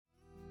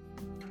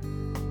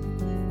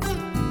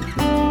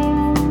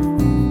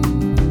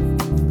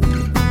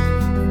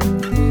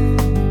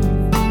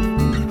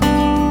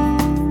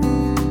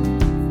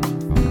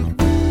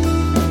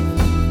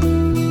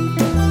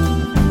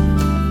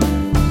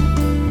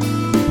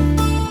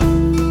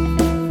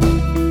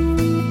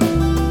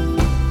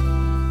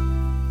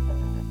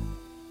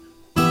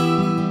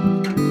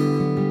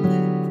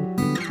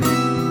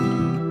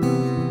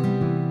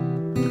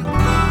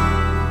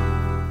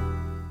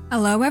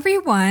Hello,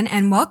 everyone,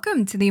 and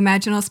welcome to the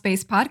Imaginal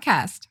Space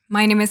Podcast.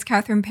 My name is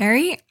Katherine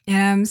Perry, and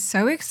I'm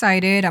so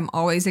excited. I'm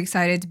always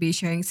excited to be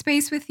sharing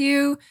space with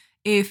you.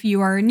 If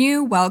you are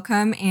new,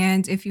 welcome,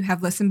 and if you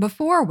have listened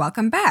before,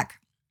 welcome back.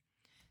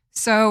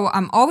 So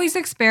I'm always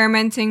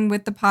experimenting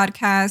with the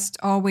podcast,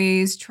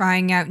 always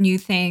trying out new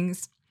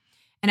things,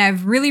 and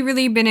I've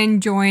really been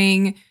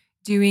enjoying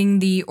doing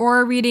the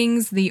aura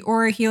readings, the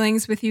aura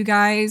healings with you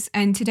guys,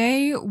 and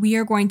today we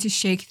are going to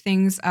shake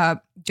things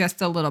up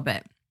just a little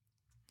bit.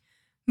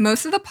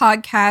 Most of the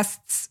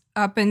podcasts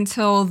up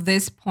until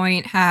this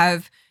point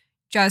have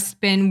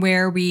just been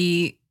where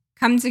we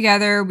come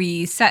together,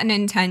 we set an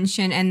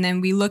intention, and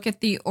then we look at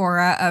the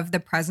aura of the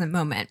present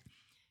moment.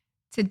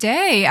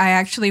 Today, I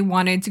actually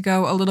wanted to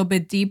go a little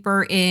bit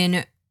deeper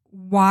in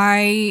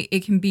why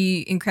it can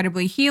be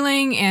incredibly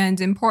healing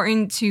and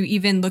important to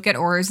even look at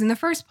auras in the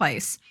first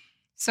place.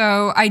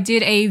 So I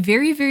did a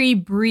very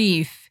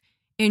brief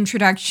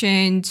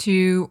introduction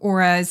to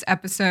auras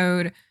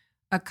episode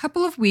a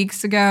couple of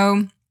weeks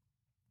ago.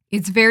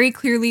 It's very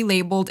clearly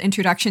labeled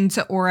Introduction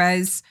to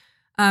Auras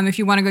if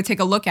you want to go take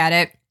a look at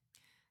it.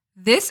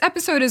 This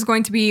episode is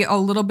going to be a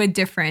little bit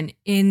different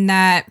in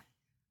that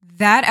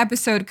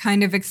episode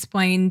kind of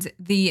explained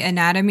the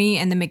anatomy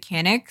and the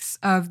mechanics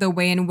of the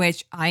way in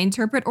which I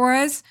interpret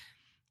auras.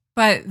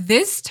 But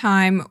this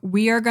time,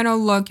 we are going to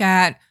look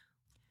at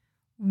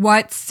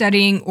what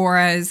studying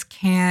auras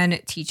can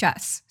teach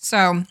us.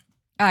 So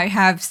I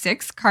have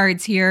 6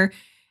 cards here.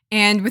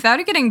 And without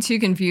it getting too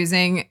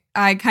confusing,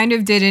 I kind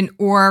of did an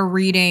aura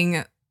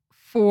reading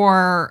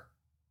for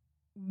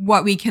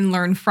what we can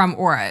learn from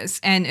auras.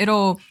 And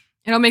it'll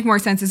make more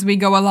sense as we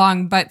go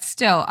along. But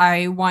still,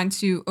 I want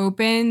to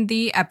open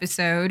the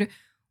episode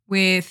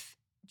with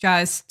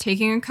just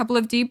taking a couple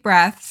of deep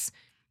breaths.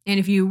 And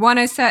if you want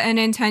to set an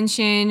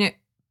intention,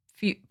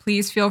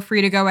 please feel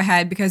free to go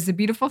ahead. Because the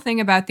beautiful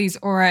thing about these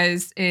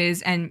auras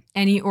is, and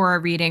any aura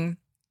reading,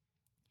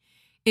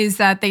 is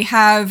that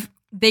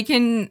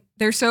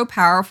they're so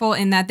powerful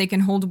in that they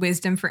can hold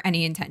wisdom for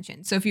any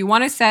intention. So if you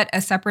want to set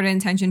a separate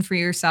intention for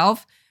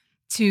yourself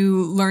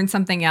to learn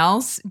something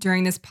else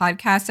during this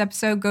podcast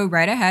episode, go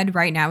right ahead.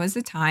 Right now is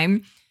the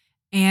time.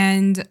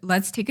 And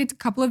let's take a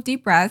couple of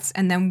deep breaths,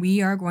 and then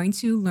we are going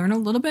to learn a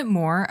little bit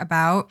more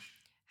about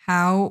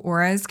how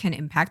auras can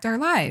impact our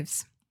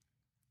lives.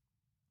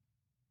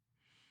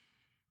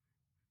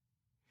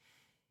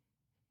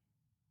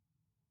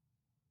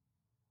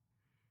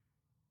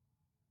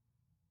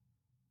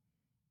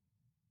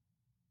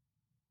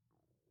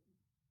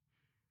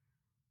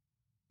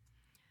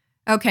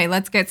 Okay,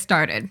 let's get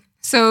started.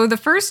 So the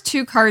first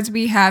 2 cards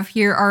we have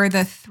here are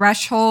the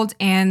Threshold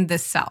and the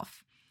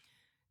Self.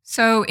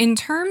 So in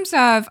terms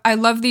of, I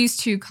love these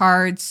 2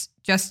 cards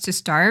just to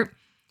start,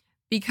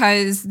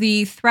 because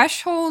the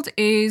Threshold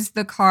is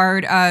the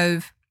card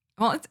of,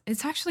 well,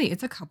 it's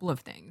a couple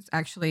of things,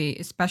 actually,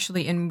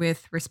 especially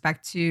with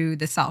respect to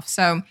the Self.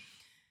 So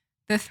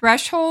the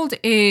Threshold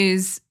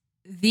is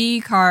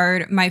the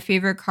card, my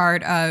favorite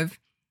card, of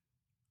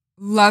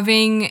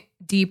loving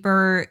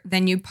deeper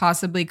than you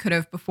possibly could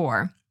have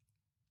before.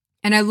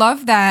 And I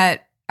love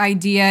that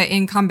idea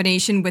in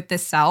combination with the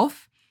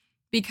Self,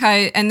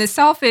 and the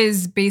Self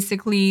is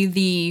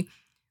basically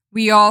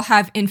we all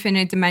have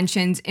infinite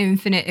dimensions,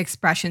 infinite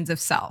expressions of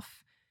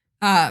self.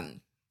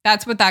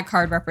 That's what that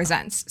card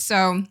represents.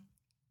 So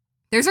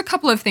there's a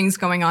couple of things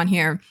going on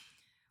here.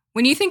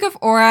 When you think of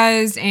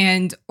auras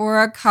and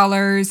aura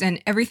colors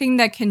and everything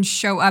that can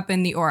show up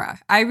in the aura,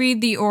 I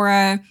read the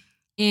aura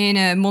in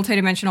a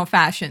multidimensional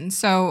fashion.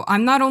 So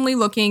I'm not only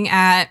looking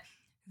at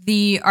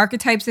the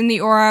archetypes in the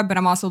aura, but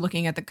I'm also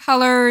looking at the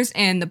colors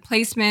and the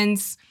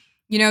placements.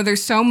 You know,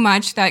 there's so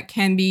much that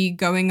can be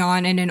going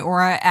on in an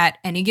aura at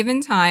any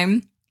given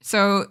time.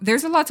 So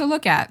there's a lot to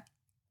look at.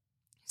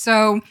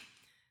 So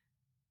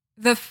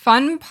the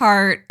fun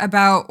part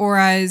about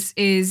auras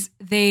is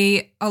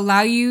they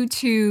allow you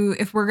to,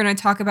 if we're going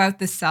to talk about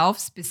the Self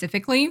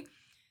specifically,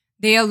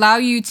 they allow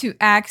you to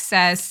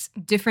access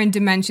different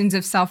dimensions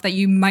of self that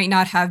you might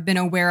not have been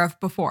aware of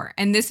before.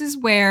 And this is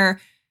where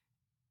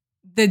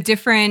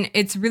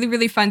it's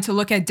really fun to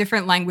look at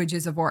different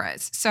languages of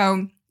auras.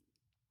 So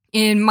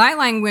in my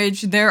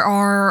language, there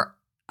are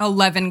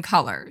 11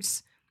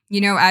 colors. You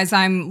know, as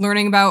I'm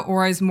learning about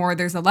auras more,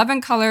 there's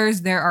 11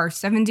 colors, there are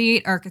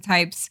 78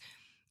 archetypes,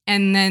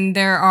 and then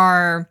there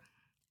are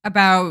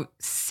about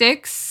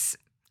 6,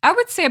 I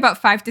would say about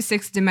 5 to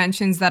 6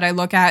 dimensions that I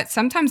look at.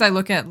 Sometimes I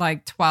look at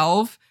like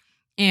 12,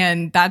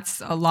 and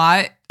that's a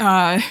lot.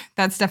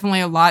 That's definitely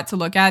a lot to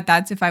look at.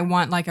 That's if I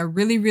want like a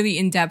really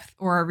in-depth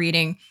aura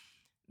reading.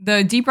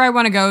 the deeper I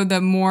want to go,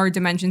 the more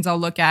dimensions I'll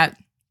look at.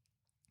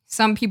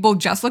 Some people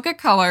just look at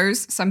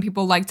colors. Some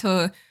people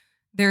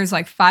there's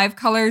like 5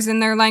 colors in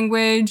their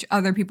language.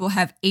 Other people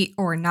have 8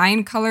 or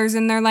 9 colors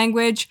in their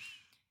language.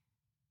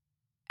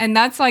 And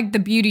that's like the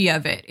beauty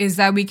of it, is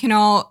that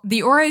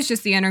the aura is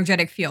just the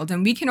energetic field,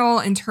 and we can all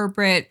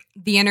interpret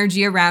the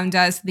energy around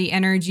us, the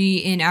energy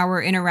in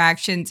our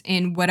interactions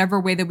in whatever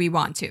way that we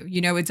want to.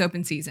 It's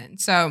open season.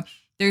 So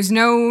there's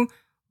no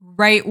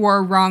right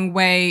or wrong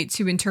way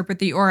to interpret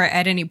the aura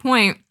at any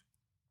point.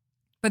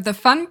 But the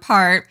fun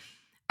part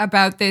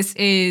about this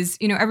is,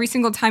 every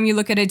single time you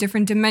look at a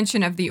different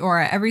dimension of the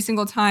aura, every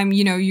single time,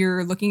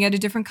 you're looking at a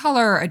different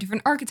color, a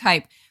different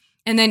archetype,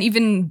 and then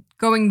even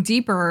going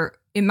deeper,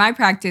 in my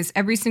practice,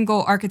 every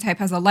single archetype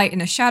has a light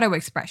and a shadow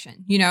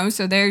expression,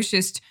 so there's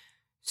just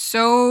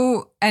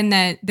so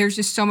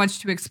much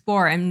to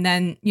explore. And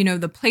then,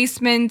 the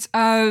placement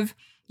of,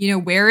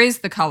 where is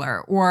the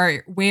color,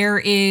 or where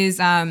is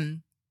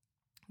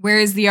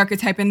the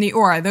archetype in the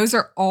aura? Those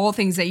are all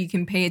things that you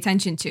can pay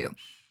attention to.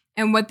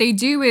 And what they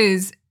do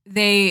is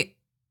they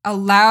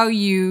allow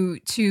you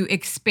to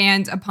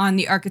expand upon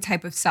the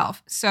archetype of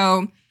self.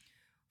 So,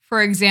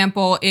 for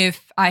example,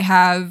 if I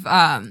have,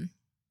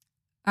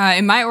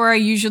 in my aura,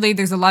 usually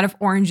there's a lot of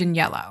orange and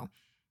yellow.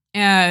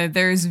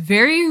 There's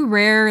very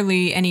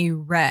rarely any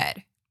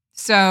red.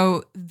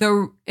 So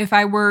if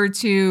I were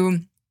to,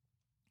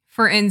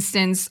 for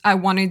instance, I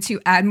wanted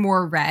to add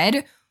more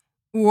red,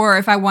 or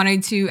if I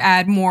wanted to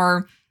add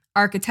more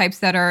archetypes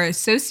that are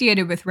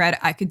associated with red,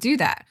 I could do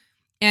that.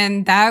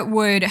 And that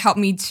would help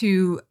me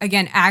to,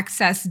 again,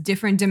 access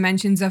different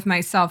dimensions of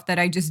myself that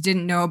I just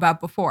didn't know about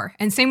before.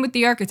 And same with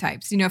the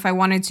archetypes. If I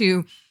wanted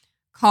to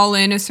call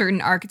in a certain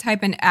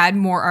archetype and add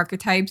more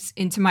archetypes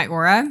into my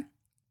aura,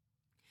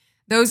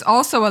 those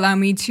also allow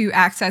me to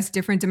access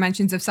different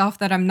dimensions of self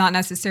that I'm not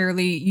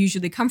necessarily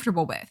usually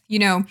comfortable with.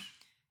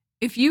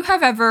 If you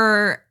have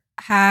ever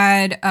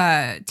had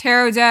a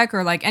tarot deck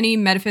or like any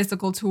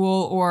metaphysical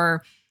tool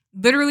or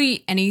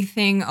literally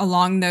anything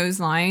along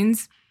those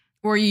lines,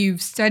 or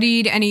you've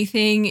studied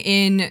anything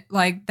in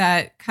like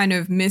that kind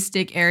of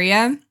mystic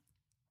area,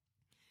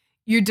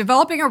 you're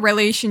developing a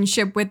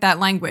relationship with that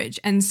language.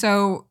 And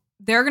so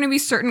there are going to be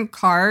certain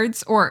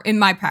cards, or in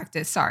my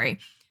practice,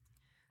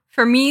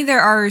 for me,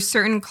 there are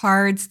certain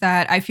cards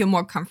that I feel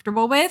more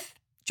comfortable with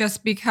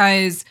just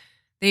because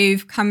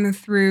they've come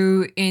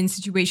through in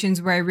situations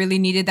where I really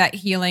needed that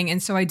healing.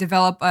 And so I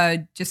develop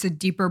just a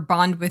deeper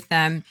bond with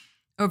them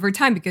over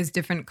time, because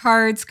different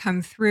cards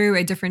come through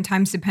at different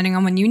times depending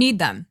on when you need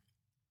them.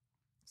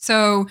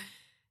 So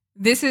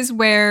this is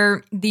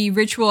where the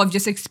ritual of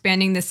just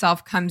expanding the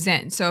self comes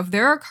in. So if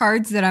there are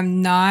cards that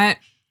I'm not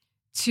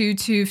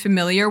too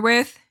familiar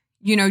with,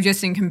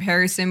 just in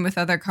comparison with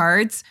other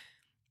cards,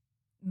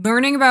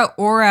 learning about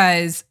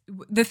auras,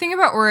 the thing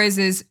about auras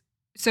is,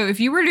 so if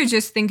you were to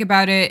just think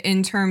about it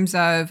in terms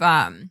of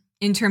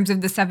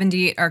the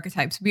 78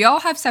 archetypes, we all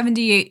have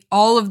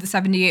all of the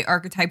 78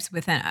 archetypes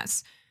within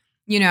us,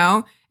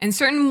 and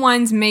certain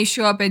ones may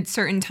show up at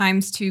certain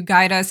times to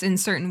guide us in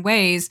certain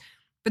ways.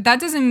 But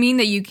that doesn't mean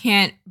that you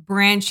can't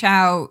branch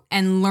out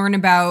and learn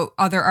about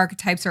other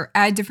archetypes or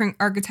add different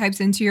archetypes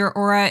into your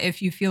aura.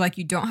 If you feel like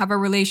you don't have a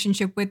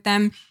relationship with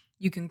them,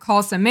 you can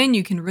call some in,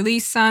 you can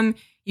release some,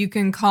 you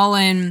can call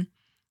in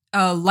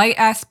a light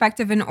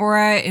aspect of an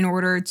aura in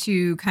order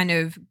to kind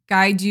of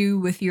guide you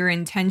with your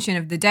intention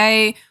of the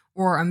day,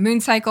 or a moon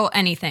cycle,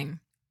 anything.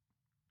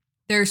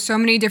 There's so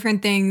many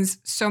different things,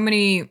 so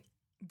many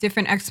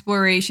different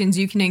explorations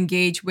you can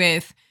engage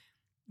with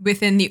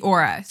within the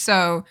aura.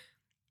 So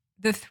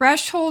the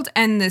threshold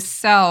and the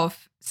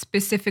self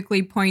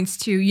specifically points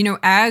to,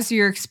 as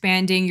you're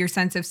expanding your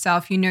sense of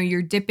self,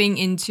 you're dipping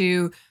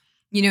into,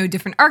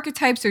 different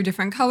archetypes or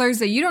different colors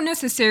that you don't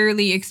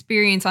necessarily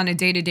experience on a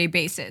day-to-day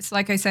basis.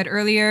 Like I said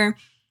earlier,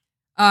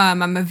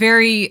 I'm a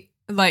very,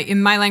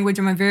 in my language,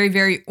 I'm a very,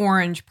 very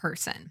orange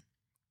person.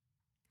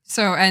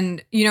 So,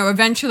 and,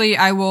 eventually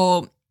I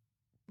will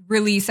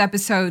release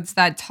episodes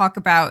that talk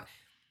about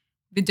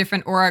the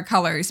different aura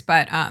colors,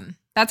 but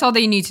that's all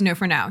that you need to know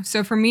for now.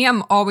 So for me,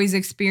 I'm always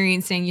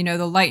experiencing,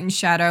 the light and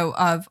shadow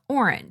of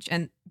orange,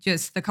 and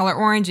just the color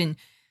orange. And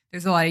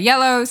there's a lot of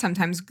yellow,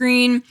 sometimes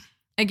green.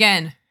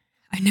 Again,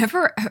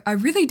 I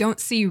really don't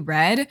see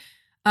red.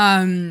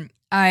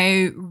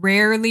 I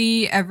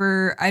rarely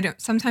ever,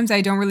 sometimes I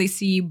don't really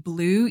see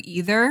blue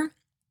either.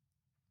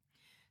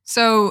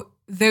 So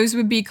those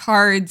would be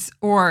cards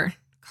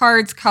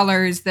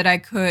colors that I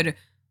could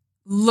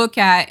look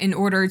at in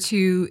order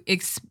to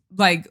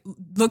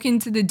look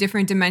into the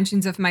different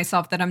dimensions of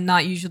myself that I'm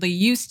not usually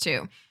used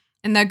to.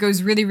 And that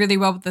goes really, really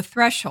well with the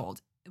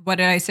threshold. What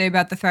did I say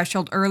about the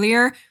threshold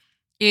earlier?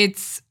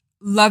 It's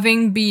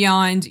loving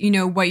beyond,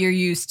 what you're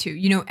used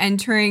to,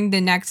 entering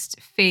the next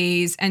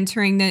phase,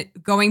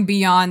 going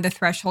beyond the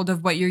threshold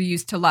of what you're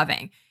used to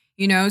loving,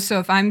 So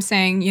if I'm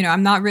saying,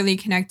 I'm not really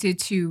connected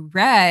to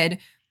red,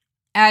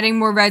 adding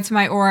more red to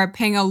my aura,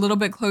 paying a little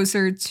bit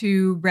closer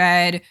to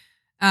red,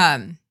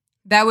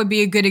 that would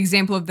be a good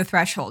example of the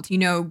threshold,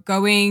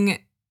 going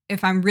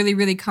if I'm really,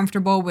 really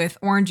comfortable with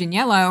orange and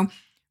yellow,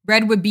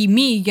 red would be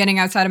me getting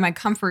outside of my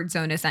comfort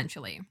zone,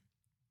 essentially.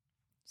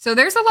 So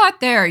there's a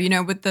lot there,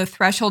 with the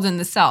threshold and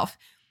the self.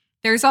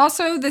 There's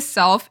also the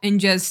self in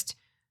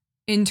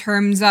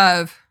terms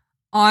of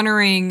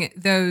honoring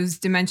those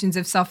dimensions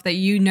of self that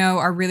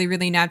are really,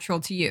 really natural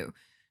to you.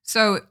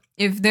 So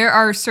if there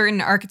are certain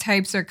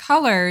archetypes or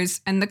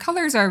colors, and the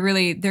colors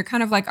they're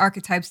kind of like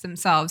archetypes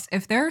themselves.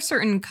 If there are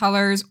certain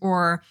colors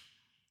or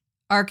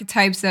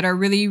archetypes that are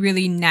really,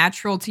 really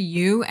natural to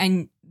you,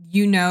 and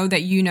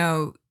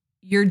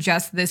you're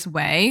just this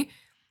way,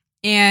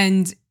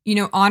 and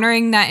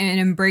honoring that and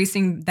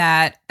embracing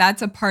that,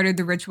 that's a part of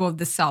the ritual of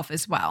the self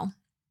as well.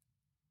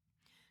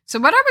 So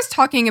what I was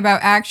talking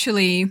about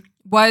actually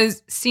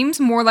seems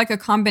more like a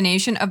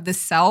combination of the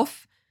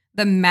self,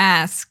 the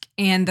mask,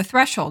 and the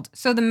threshold.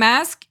 So the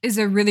mask is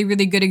a really,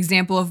 really good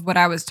example of what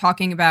I was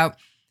talking about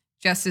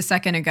just a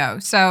second ago.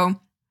 So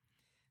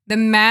the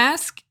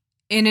mask,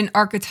 in an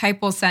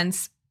archetypal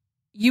sense,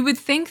 you would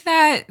think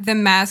that the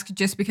mask,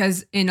 just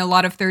because in a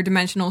lot of third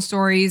dimensional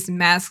stories,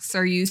 masks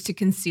are used to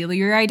conceal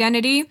your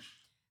identity.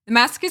 The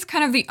mask is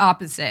kind of the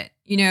opposite,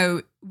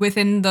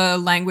 within the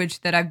language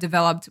that I've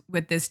developed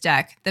with this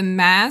deck. The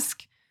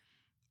mask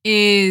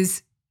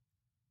is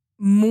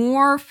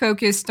more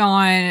focused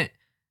on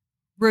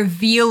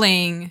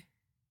revealing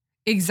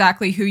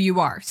exactly who you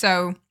are.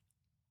 So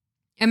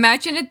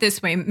imagine it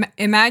this way.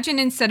 Imagine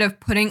instead of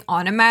putting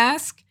on a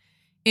mask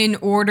in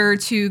order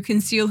to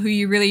conceal who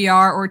you really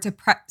are or to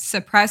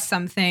suppress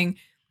something,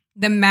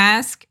 the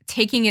mask,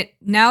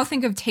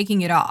 think of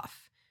taking it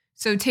off.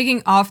 So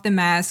taking off the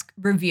mask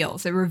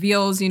reveals. It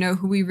reveals,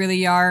 who we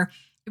really are.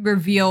 It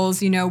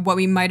reveals, what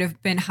we might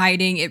have been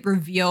hiding. It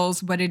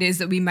reveals what it is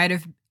that we might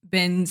have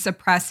been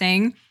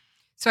suppressing.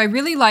 So I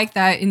really like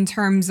that in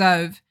terms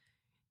of,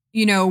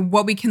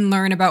 what we can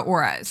learn about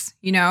auras,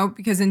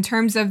 because in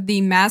terms of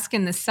the mask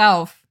and the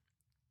self,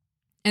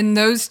 and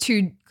those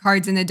two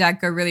cards in the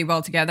deck go really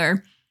well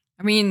together.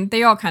 I mean,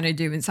 they all kind of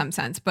do in some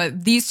sense,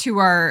 but these two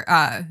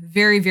are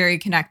very, very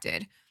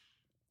connected.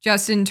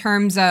 Just in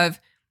terms of,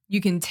 you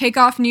can take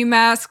off new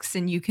masks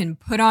and you can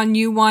put on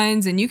new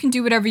ones and you can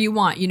do whatever you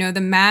want.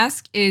 The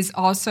mask is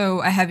also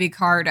a heavy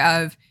card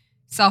of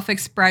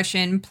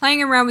self-expression,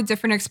 playing around with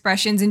different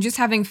expressions and just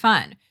having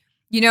fun,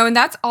 and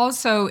that's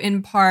also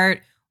in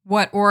part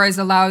what auras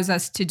allows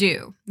us to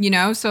do,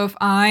 So if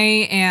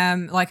I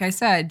am, like I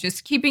said,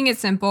 just keeping it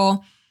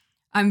simple,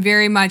 I'm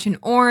very much an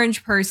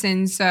orange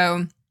person.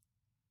 So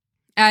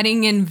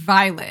adding in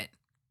violet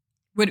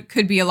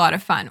could be a lot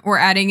of fun, or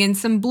adding in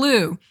some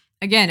blue.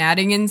 Again,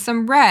 adding in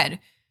some red.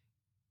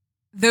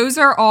 That's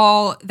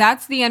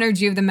the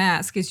energy of the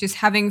mask, is just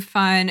having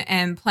fun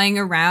and playing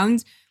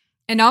around.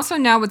 And also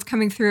now what's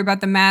coming through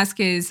about the mask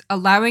is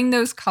allowing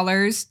those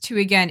colors to,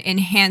 again,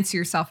 enhance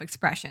your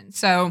self-expression.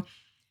 So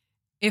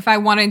if I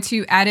wanted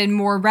to add in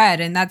more red,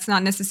 and that's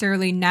not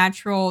necessarily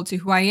natural to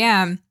who I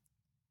am,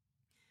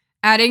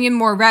 adding in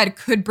more red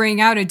could bring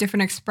out a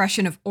different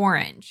expression of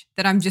orange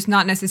that I'm just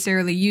not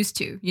necessarily used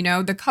to.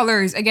 The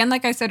colors, again,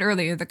 like I said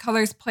earlier, the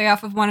colors play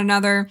off of one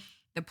another,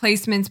 the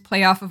placements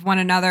play off of one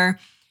another,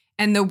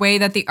 and the way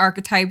that the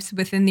archetypes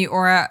within the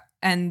aura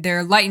and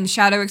their light and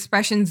shadow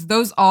expressions,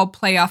 those all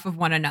play off of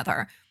one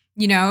another.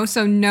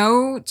 So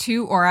no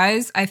two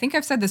auras, I think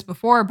I've said this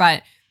before,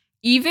 but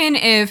even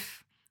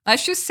if,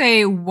 let's just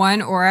say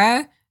one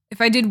aura,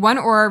 if I did one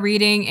aura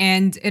reading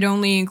and it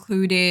only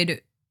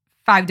included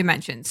 5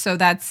 dimensions, so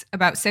that's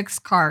about 6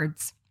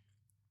 cards.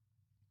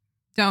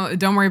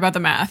 Don't worry about the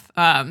math.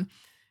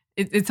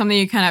 It's something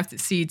you kind of have to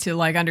see to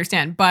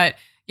understand. But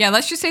yeah,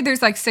 let's just say there's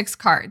 6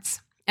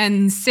 cards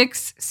and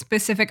 6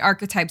 specific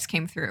archetypes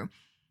came through,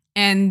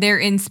 and they're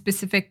in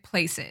specific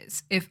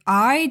places. If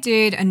I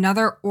did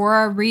another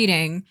aura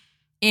reading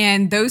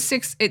and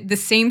the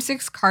same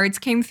 6 cards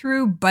came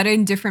through, but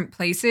in different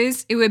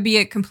places, it would be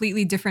a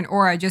completely different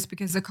aura just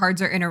because the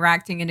cards are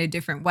interacting in a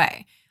different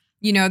way.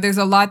 There's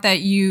a lot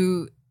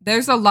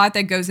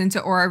that goes into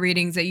aura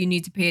readings that you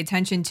need to pay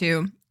attention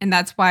to. And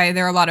that's why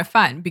they're a lot of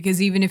fun,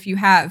 because even if you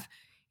have,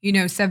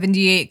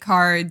 78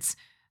 cards,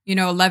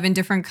 11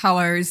 different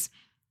colors,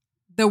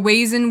 the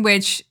ways in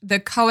which the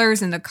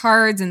colors and the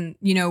cards and,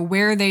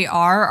 where they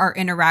are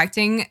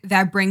interacting,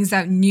 that brings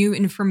out new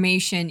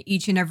information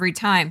each and every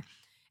time.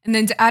 And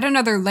then to add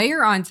another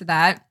layer onto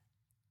that,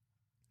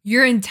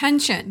 your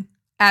intention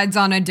adds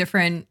on a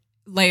different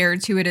layer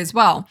to it as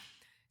well.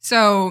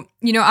 So,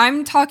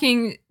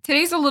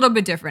 today's a little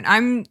bit different.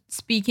 I'm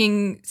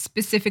speaking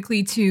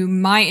specifically to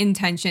my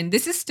intention.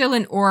 This is still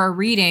an aura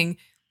reading.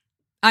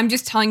 I'm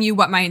just telling you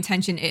what my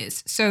intention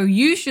is. So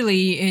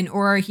usually in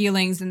aura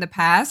healings in the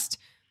past,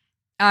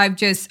 I've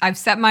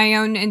set my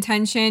own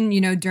intention,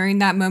 during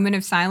that moment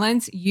of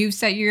silence. You've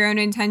set your own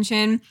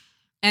intention,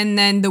 and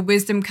then the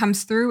wisdom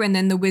comes through, and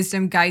then the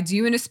wisdom guides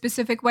you in a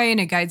specific way and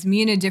it guides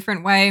me in a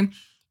different way.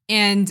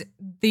 And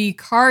the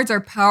cards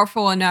are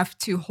powerful enough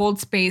to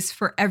hold space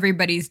for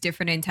everybody's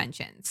different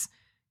intentions,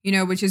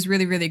 which is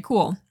really, really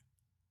cool.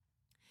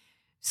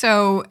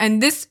 So,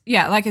 and this,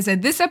 like I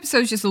said, this episode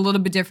is just a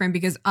little bit different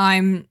because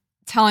I'm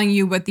telling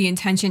you what the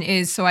intention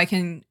is so I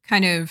can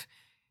kind of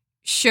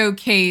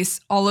showcase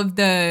all of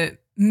the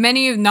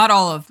not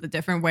all of the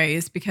different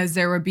ways, because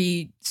there would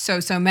be so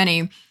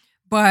many,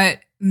 but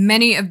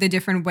many of the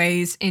different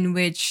ways in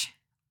which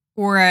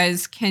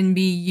auras can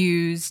be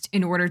used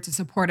in order to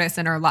support us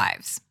in our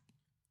lives.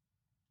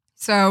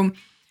 So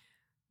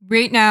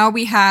right now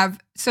we have,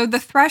 so the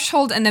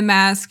threshold and the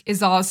mask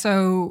is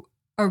also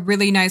a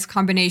really nice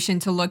combination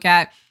to look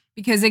at,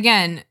 because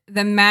again,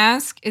 the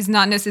mask is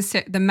not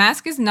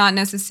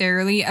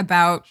necessarily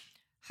about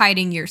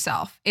hiding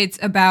yourself. It's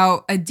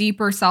about a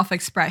deeper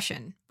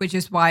self-expression, which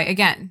is why,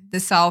 again, the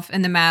self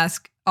and the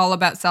mask, all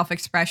about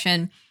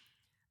self-expression.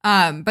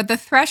 But the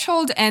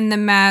threshold and the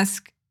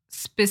mask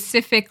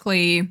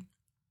specifically,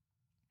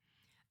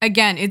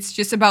 again, it's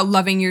just about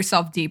loving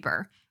yourself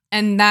deeper.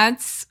 And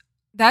that's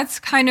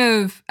kind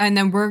of, and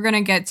then we're going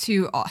to get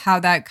to how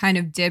that kind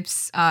of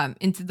dips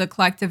into the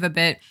collective a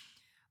bit.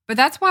 But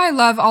that's why I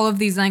love all of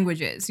these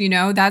languages,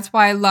 that's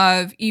why I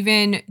love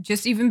even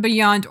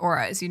beyond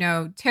auras,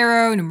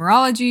 tarot,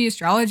 numerology,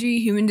 astrology,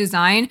 human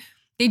design.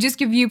 They just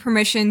give you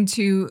permission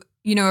to,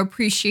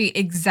 appreciate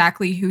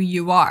exactly who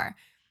you are.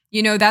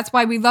 That's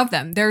why we love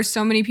them. There are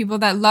so many people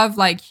that love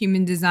like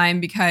human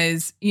design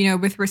because,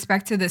 with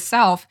respect to the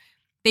self,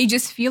 they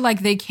just feel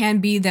like they can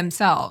be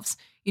themselves.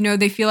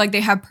 They feel like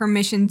they have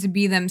permission to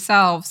be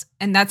themselves.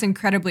 And that's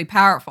incredibly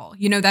powerful.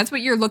 That's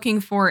what you're looking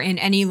for in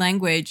any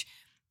language,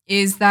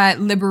 is that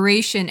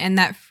liberation and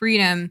that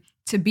freedom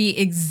to be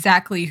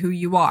exactly who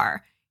you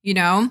are,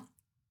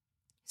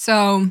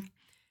 So,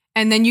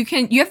 and then you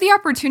have the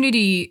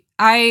opportunity,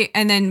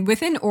 and then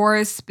within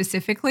auras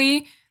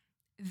specifically,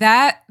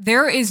 that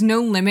there is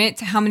no limit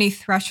to how many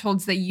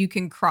thresholds that you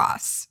can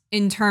cross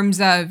in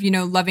terms of,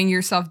 loving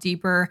yourself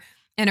deeper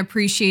and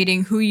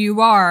appreciating who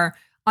you are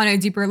on a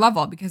deeper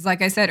level. Because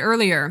like I said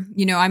earlier,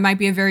 I might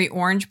be a very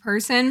orange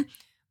person,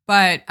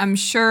 but I'm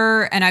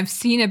sure, and I've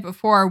seen it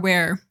before,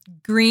 where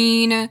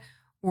green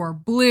or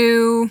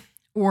blue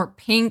or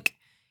pink,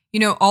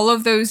 all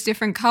of those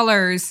different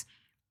colors,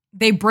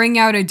 they bring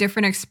out a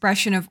different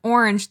expression of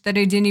orange that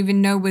I didn't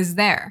even know was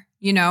there,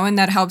 and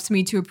that helps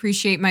me to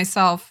appreciate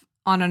myself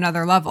on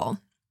another level.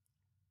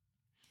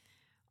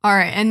 All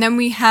right. And then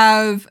we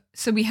have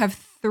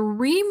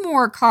 3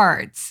 more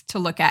cards to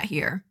look at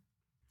here.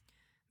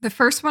 The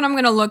first one I'm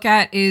going to look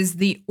at is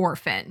the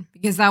orphan,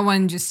 because that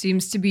one just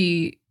seems to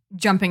be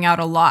jumping out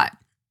a lot.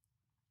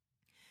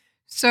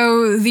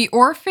 So the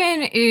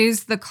orphan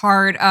is the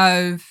card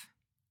of,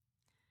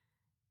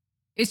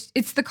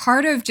 it's the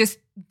card of just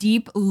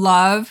deep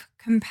love,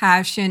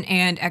 compassion,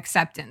 and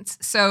acceptance.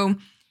 So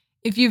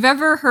if you've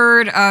ever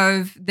heard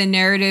of the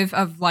narrative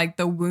of like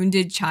the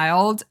wounded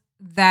child,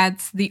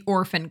 that's the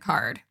orphan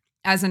card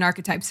as an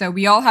archetype. So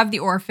we all have the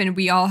orphan,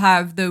 we all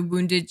have the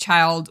wounded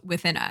child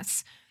within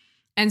us.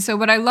 And so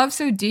what I love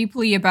so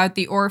deeply about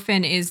the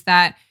orphan is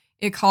that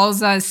it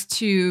calls us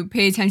to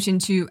pay attention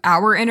to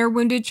our inner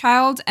wounded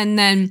child. And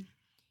then,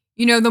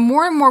 the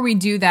more and more we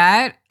do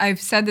that,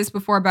 I've said this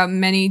before about in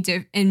many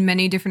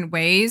different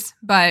ways,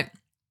 but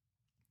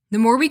the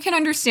more we can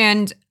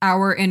understand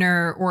our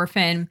inner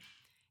orphan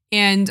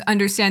and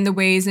understand the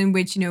ways in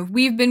which,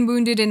 we've been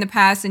wounded in the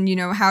past and,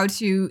 how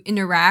to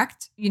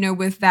interact,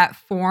 with that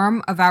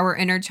form of our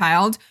inner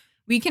child,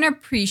 we can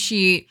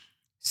appreciate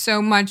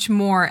so much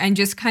more and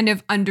just kind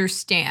of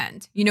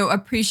understand,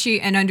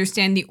 appreciate and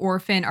understand the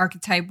orphan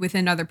archetype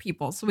within other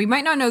people. So we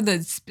might not know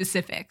the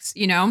specifics,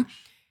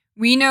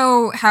 we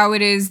know how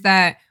it is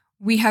that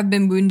we have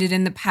been wounded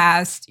in the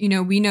past.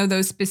 We know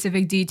those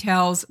specific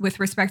details with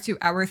respect to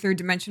our 3rd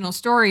dimensional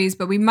stories,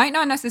 but we might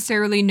not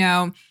necessarily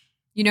know,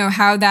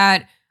 how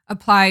that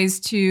applies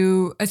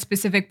to a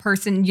specific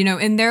person,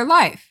 in their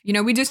life.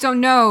 We just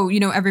don't know,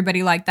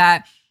 everybody like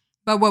that.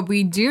 But what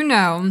we do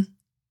know,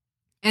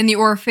 and the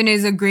orphan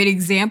is a great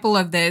example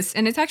of this,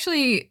 and it's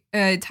actually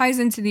ties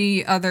into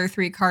the other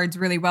 3 cards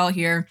really well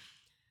here.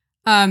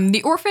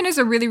 The orphan is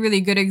a really,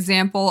 really good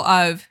example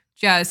of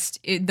just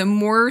the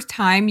more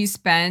time you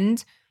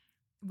spend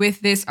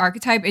with this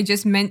archetype, it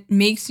just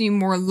makes you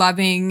more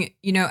loving,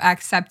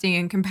 accepting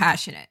and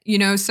compassionate,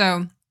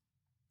 So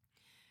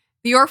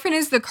the orphan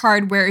is the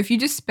card where if you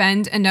just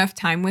spend enough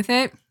time with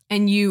it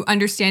and you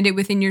understand it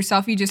within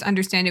yourself, you just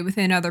understand it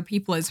within other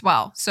people as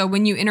well. So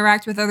when you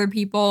interact with other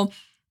people,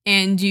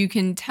 and you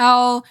can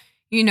tell,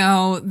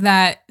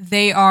 that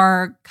they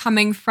are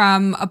coming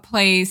from a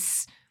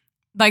place,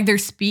 like they're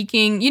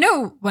speaking,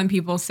 when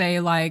people say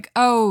like,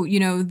 oh,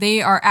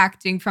 they are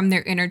acting from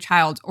their inner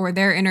child, or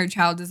their inner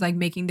child is like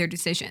making their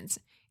decisions.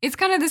 It's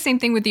kind of the same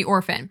thing with the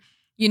orphan,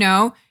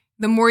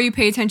 the more you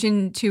pay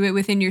attention to it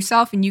within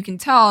yourself and you can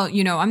tell,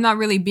 I'm not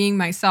really being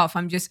myself.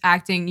 I'm just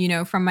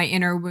acting, from my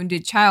inner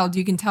wounded child.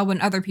 You can tell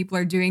when other people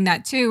are doing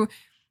that too.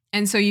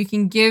 And so you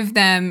can give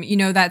them,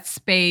 that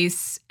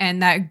space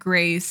and that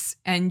grace,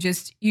 and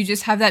you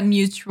just have that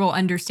mutual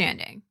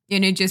understanding.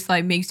 And it just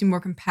like makes you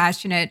more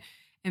compassionate,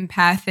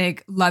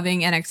 empathic,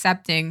 loving, and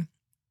accepting.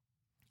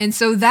 And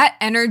so that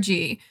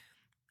energy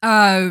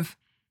of,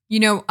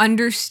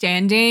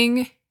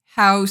 understanding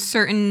how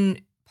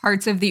certain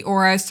parts of the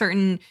aura,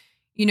 certain,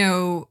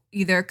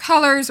 either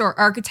colors or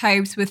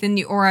archetypes within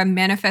the aura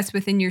manifest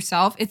within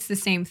yourself, it's the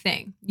same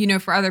thing,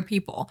 for other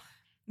people.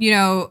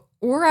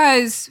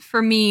 Auras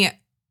for me,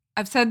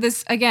 I've said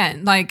this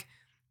again, like,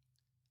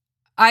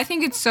 I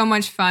think it's so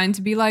much fun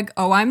to be like,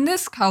 oh, I'm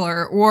this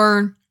color,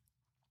 or,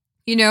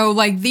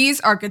 like these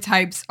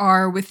archetypes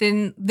are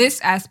within this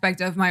aspect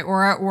of my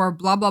aura, or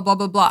blah, blah, blah,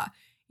 blah, blah.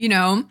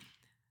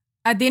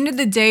 At the end of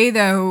the day,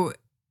 though,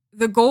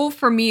 the goal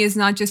for me is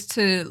not just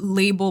to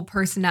label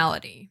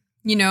personality.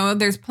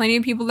 There's plenty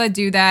of people that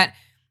do that.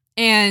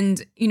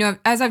 And,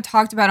 as I've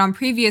talked about on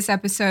previous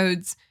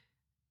episodes,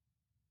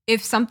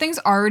 if something's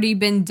already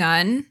been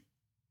done,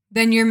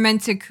 then you're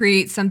meant to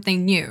create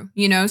something new,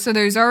 So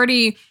there's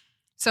already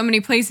so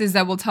many places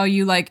that will tell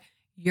you, like,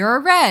 you're a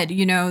red,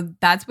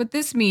 that's what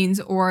this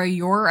means, or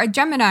you're a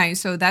Gemini,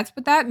 so that's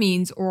what that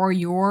means, or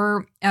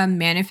you're a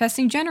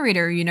manifesting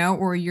generator,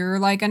 or you're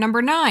like a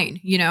number 9,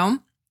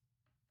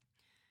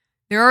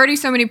 There are already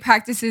so many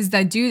practices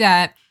that do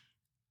that.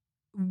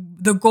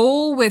 The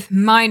goal with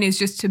mine is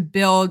just to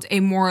build a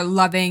more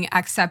loving,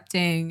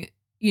 accepting,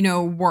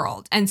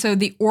 world. And so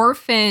the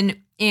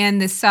orphan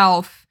and the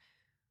self,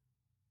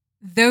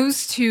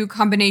 those two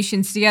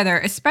combinations together,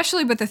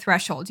 especially with the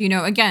threshold,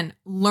 again,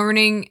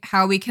 learning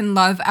how we can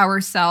love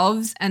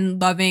ourselves and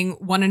loving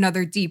one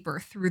another deeper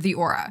through the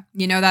aura.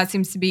 That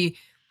seems to be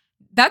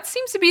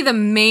the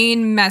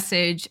main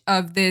message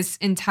of this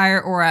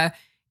entire aura,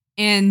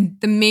 and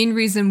the main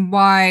reason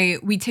why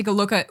we take a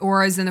look at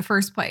auras in the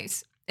first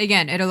place.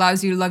 Again, it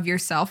allows you to love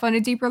yourself on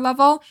a deeper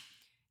level.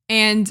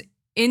 And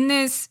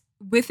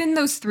within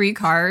those 3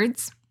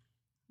 cards,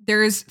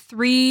 there's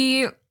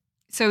 3.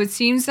 So it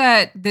seems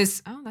that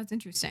that's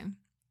interesting.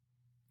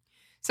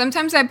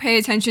 Sometimes I pay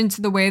attention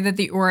to the way that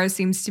the aura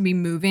seems to be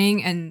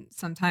moving, and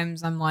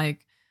sometimes I'm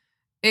like,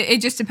 it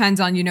just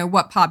depends on,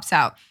 what pops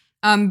out.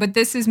 But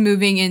this is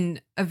moving in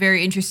a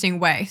very interesting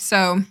way.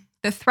 So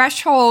the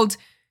threshold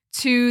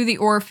to the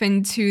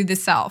orphan to the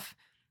self,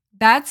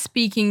 that's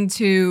speaking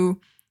to,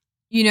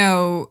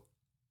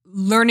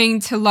 learning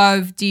to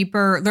love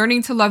deeper,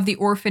 learning to love the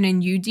orphan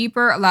in you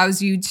deeper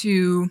allows you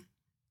to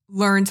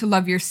learn to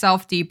love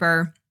yourself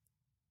deeper.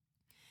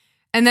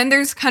 And then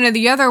there's kind of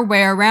the other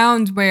way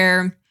around,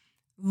 where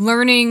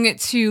learning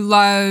to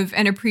love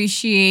and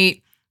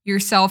appreciate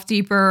yourself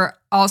deeper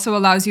also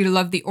allows you to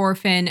love the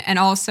orphan, and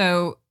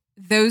also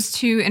those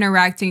two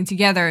interacting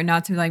together,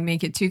 not to like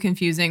make it too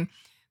confusing.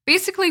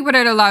 Basically, what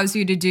it allows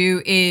you to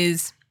do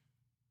is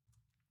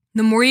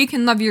the more you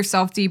can love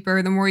yourself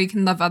deeper, the more you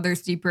can love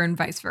others deeper, and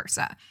vice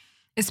versa,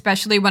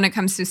 especially when it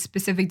comes to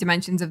specific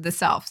dimensions of the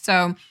self.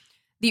 So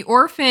the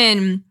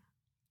orphan,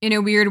 in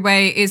a weird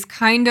way, is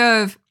kind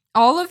of,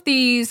 all of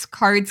these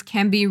cards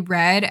can be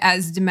read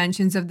as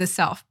dimensions of the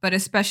self, but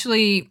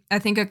especially I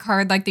think a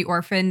card like the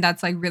orphan,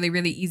 that's like really,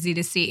 really easy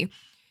to see,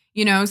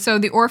 so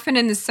the orphan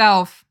and the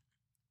self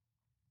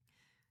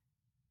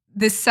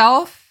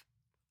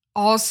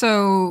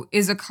also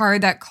is a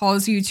card that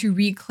calls you to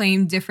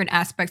reclaim different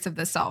aspects of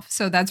the self.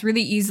 So that's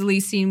really easily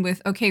seen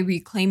with, okay,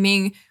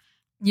 reclaiming,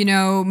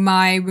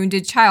 my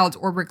wounded child,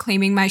 or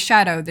reclaiming my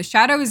shadow. The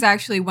shadow is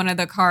actually one of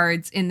the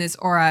cards in this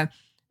aura.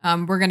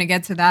 We're going to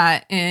get to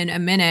that in a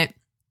minute.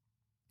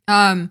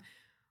 But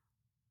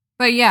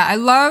yeah, I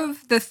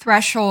love the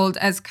threshold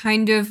as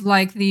kind of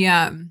like the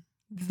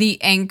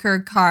anchor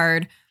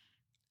card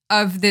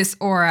of this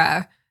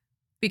aura,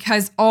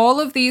 because all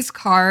of these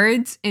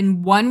cards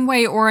in one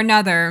way or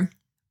another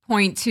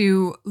point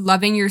to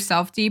loving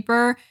yourself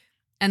deeper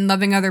and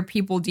loving other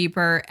people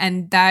deeper.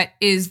 And that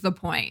is the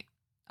point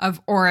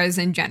of auras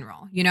in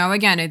general.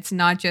 Again, it's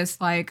not just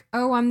like,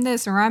 oh, I'm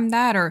this or I'm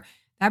that, or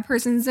that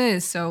person's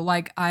this. So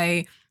like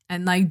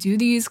do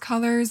these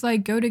colors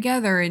like go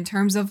together in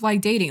terms of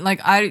like dating? Like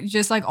I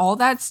just like all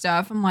that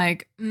stuff. I'm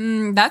like,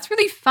 that's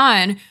really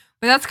fun,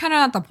 but that's kind of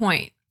not the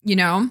point,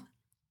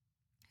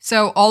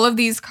 So all of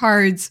these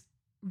cards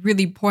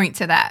really point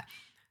to that.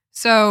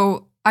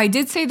 So I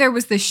did say there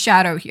was the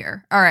shadow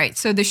here. All right.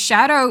 So the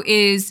shadow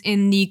is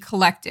in the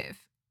collective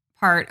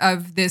part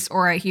of this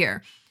aura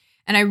here.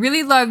 And I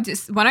really loved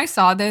when I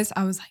saw this,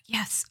 I was like,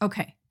 yes,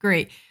 okay,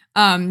 great.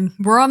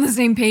 We're on the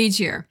same page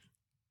here.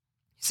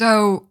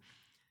 So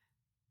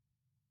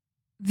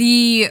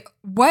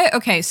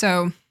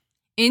so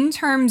in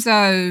terms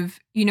of,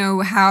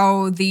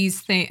 how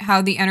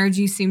the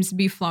energy seems to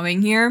be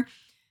flowing here,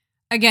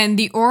 again,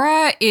 the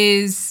aura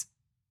is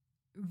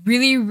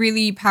really,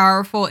 really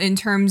powerful in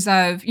terms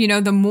of,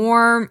 the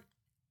more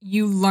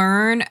you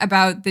learn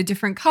about the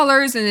different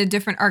colors and the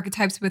different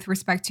archetypes with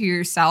respect to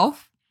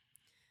yourself,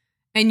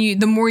 and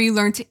the more you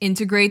learn to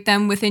integrate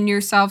them within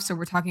yourself. So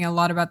we're talking a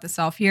lot about the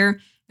self here.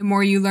 The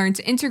more you learn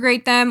to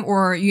integrate them,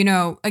 or,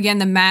 again,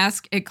 the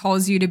mask, it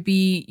calls you to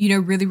be,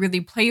 really,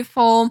 really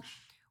playful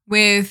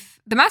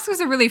the mask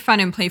is a really fun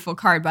and playful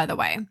card, by the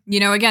way.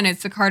 Again,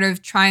 it's a card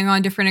of trying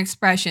on different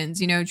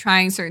expressions,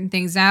 trying certain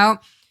things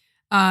out,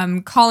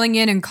 calling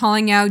in and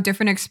calling out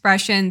different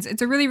expressions.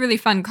 It's a really, really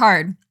fun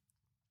card.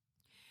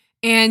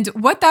 And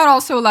what that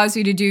also allows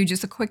you to do,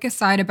 just a quick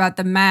aside about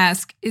the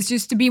mask, is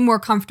just to be more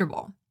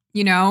comfortable.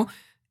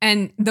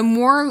 And the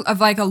more of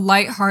like a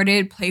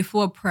lighthearted,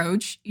 playful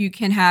approach you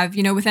can have,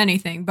 with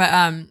anything,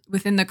 but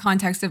within the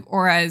context of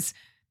auras,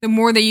 the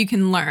more that you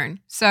can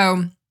learn.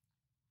 So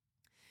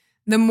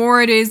the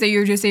more it is that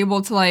you're just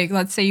able to, like,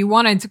 let's say you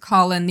wanted to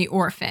call in the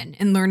orphan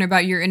and learn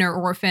about your inner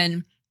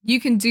orphan,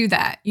 you can do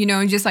that,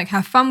 and just like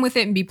have fun with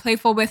it and be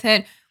playful with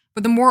it.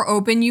 But the more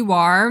open you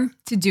are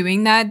to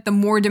doing that, the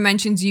more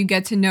dimensions you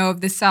get to know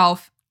of the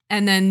self.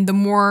 And then the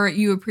more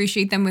you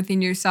appreciate them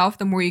within yourself,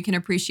 the more you can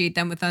appreciate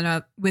them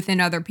within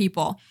other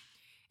people.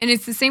 And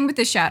it's the same with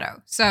the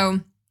shadow.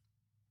 So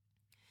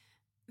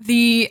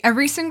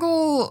every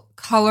single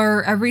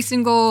color, every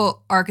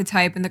single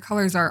archetype, and the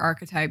colors are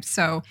archetypes.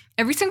 So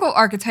every single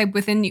archetype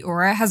within the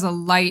aura has a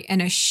light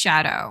and a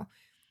shadow.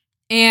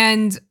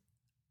 And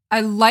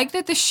I like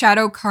that the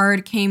shadow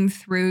card came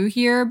through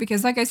here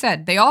because, like I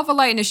said, they all have a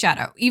light and a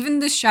shadow. Even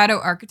the shadow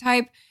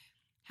archetype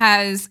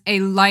has a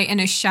light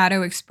and a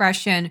shadow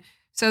expression.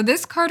 So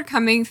this card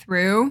coming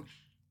through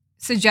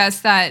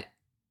suggests that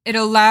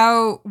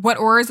what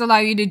auras allow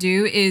you to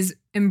do is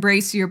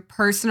embrace your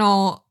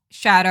personal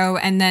shadow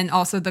and then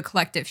also the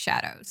collective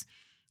shadows.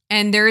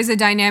 And there is a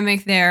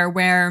dynamic there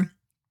where,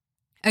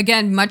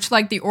 again, much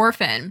like the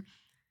orphan,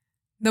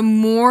 the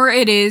more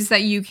it is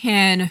that you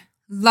can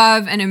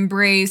love and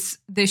embrace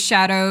the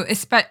shadow,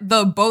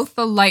 both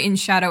the light and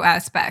shadow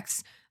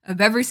aspects of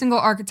every single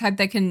archetype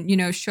that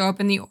can, show up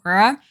in the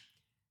aura,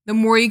 the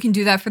more you can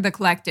do that for the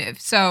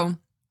collective. So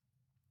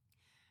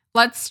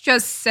let's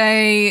just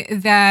say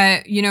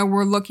that,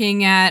 we're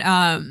looking at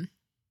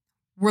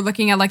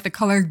like the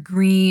color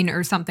green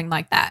or something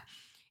like that.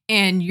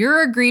 And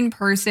you're a green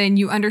person,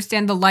 you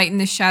understand the light and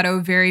the shadow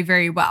very,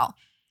 very well.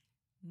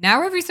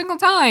 Now, every single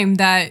time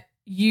that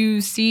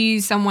you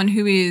see someone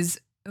who is,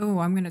 I'm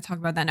going to talk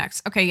about that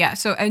next. Okay, yeah.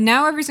 So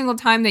now every single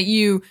time that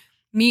you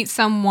meet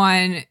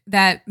someone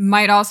that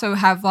might also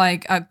have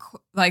like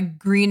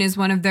green is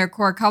one of their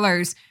core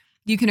colors,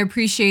 you can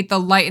appreciate the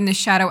light and the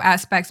shadow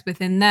aspects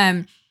within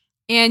them.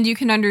 And you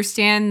can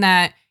understand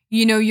that,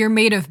 you're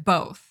made of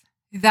both.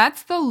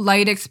 That's the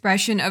light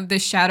expression of the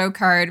shadow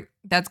card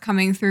that's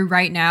coming through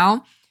right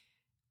now,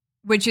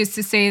 which is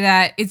to say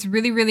that it's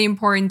really, really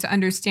important to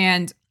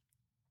understand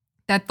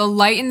that the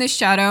light and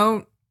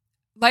shadow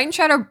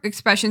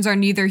expressions are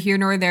neither here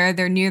nor there.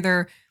 They're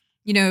neither,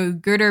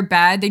 good or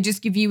bad. They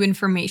just give you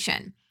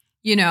information,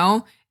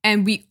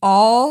 and we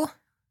all,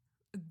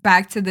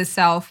 back to the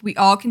self, we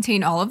all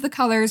contain all of the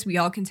colors. We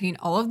all contain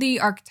all of the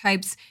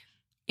archetypes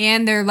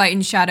and their light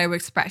and shadow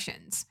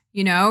expressions,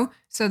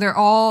 So they're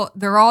all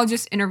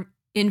just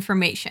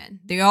information.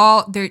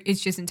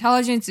 It's just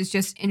intelligence. It's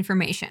just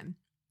information.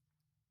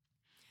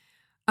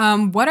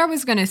 What I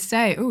was going to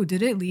say,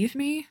 did it leave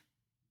me?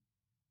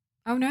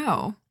 Oh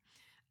no.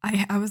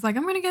 I was like,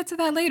 I'm going to get to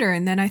that later.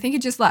 And then I think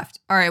it just left.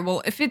 All right.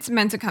 Well, if it's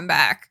meant to come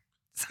back,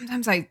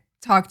 sometimes I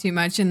talk too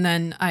much and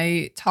then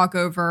I talk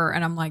over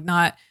and I'm like,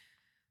 not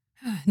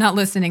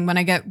listening when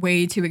I get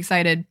way too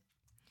excited.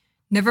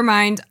 Never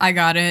mind. I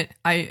got it.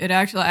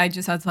 I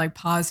just had to like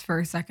pause for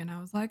a second.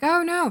 I was like,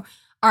 oh no.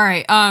 All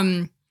right.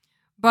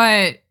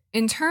 But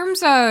in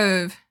terms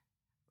of,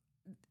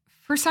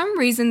 for some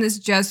reason, this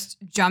just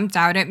jumped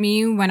out at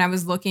me when I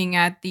was looking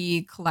at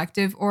the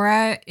collective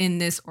aura in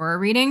this aura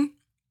reading.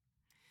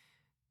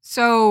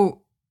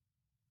 So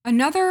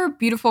another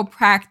beautiful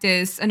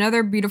practice,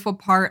 another beautiful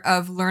part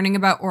of learning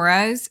about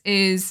auras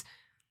is,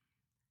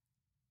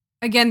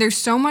 again, there's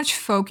so much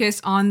focus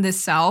on the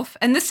self.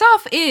 And the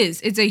self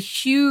it's a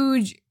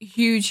huge,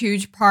 huge,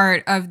 huge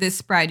part of this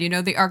spread.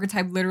 The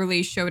archetype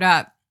literally showed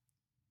up.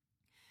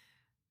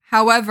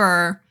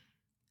 However,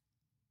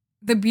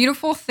 the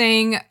beautiful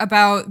thing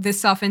about the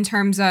self in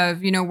terms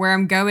of, where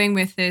I'm going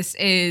with this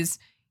is,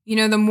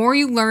 the more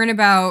you learn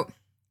about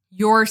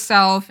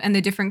yourself and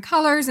the different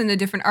colors and the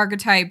different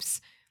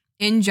archetypes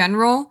in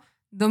general,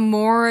 the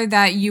more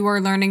that you are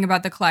learning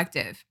about the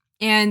collective.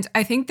 And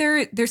I think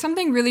there's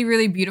something really,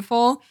 really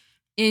beautiful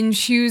in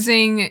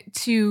choosing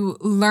to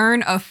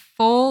learn a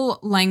full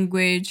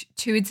language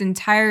to its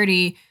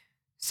entirety,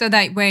 so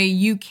that way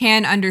you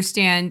can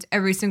understand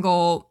every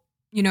single,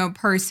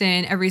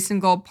 person, every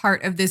single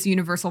part of this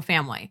universal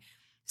family.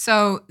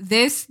 So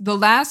the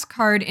last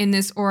card in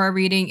this aura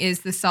reading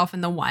is the self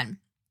and the one.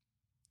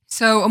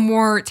 So a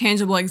more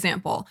tangible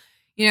example,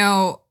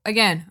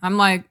 again,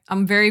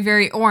 I'm very,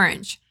 very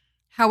orange.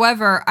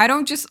 However, I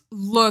don't just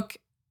look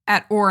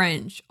at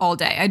orange all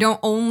day. I don't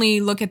only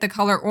look at the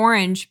color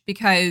orange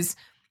because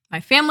my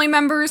family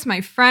members,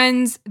 my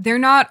friends, they're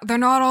not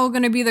all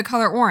going to be the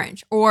color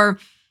orange. Or,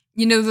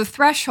 the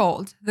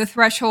threshold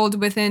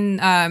within,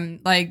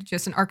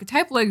 just an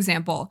archetypal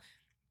example,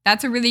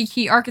 that's a really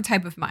key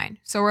archetype of mine.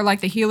 So we're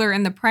like the healer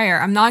and the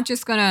prayer. I'm not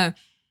just going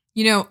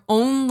to,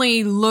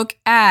 only look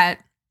at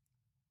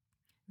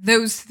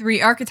those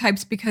three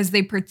archetypes because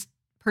they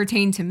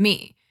pertain to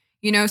me,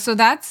 so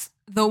that's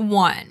the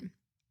one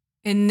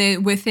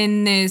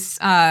within this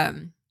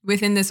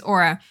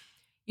aura,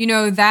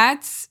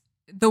 that's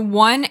the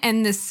one.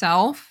 And the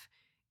self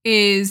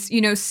is,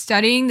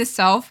 studying the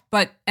self,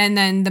 and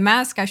then the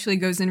mask actually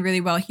goes in really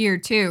well here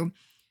too.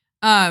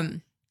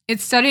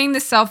 It's studying the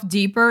self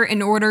deeper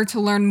in order to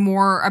learn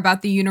more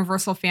about the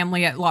universal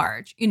family at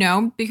large,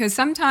 because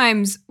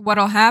sometimes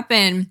what'll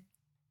happen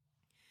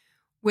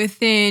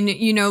within,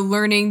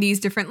 learning these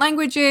different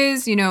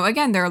languages,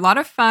 again, they're a lot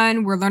of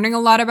fun. We're learning a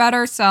lot about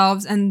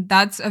ourselves, and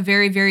that's a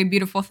very, very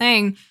beautiful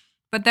thing.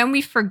 But then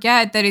we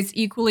forget that it's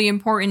equally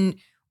important,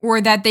 or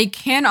that they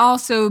can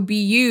also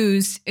be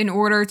used in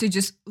order to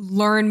just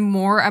learn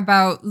more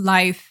about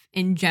life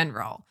in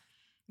general.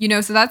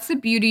 So that's the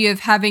beauty of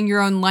having your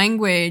own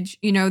language,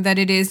 that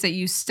it is that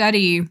you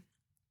study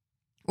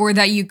or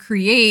that you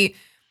create,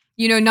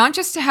 not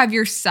just to have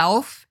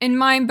yourself in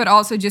mind, but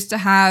also just to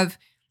have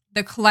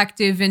the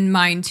collective in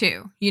mind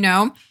too,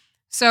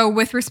 So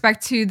with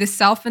respect to the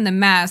self and the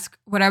mask,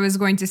 what I was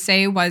going to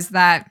say was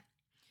that,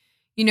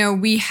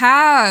 we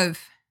have,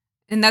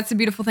 and that's the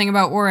beautiful thing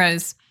about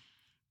auras,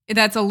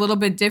 that's a little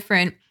bit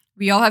different.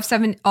 We all have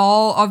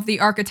all of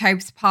the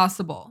archetypes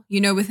possible,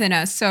 within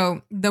us.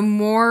 So the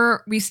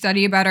more we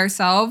study about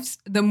ourselves,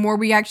 the more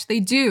we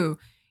actually do,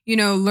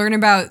 learn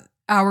about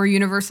our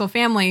universal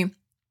family.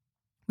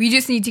 We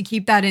just need to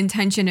keep that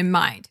intention in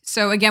mind.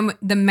 So again,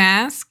 the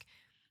mask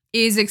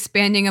is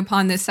expanding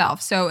upon the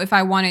self. So if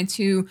I wanted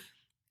to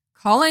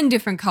call in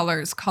different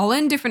colors, call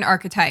in different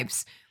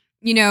archetypes,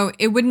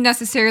 it wouldn't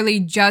necessarily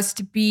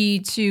just be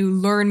to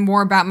learn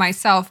more about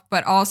myself,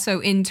 but also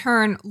in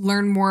turn,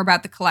 learn more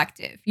about the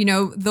collective.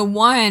 The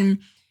one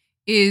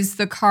is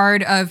the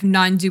card of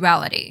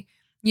non-duality,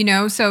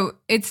 so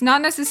it's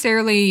not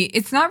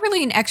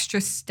really an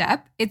extra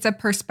step. It's a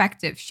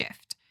perspective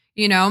shift,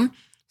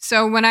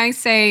 So when I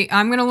say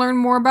I'm going to learn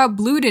more about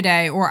blue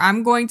today, or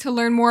I'm going to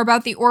learn more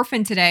about the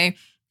orphan today,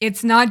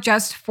 it's not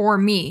just for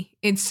me.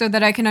 It's so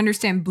that I can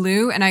understand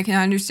blue and I can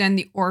understand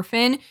the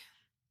orphan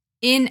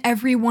in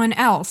everyone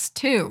else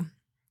too,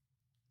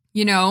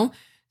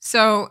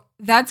 So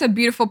that's a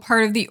beautiful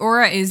part of the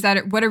aura, is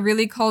that what it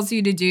really calls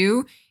you to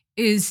do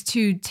is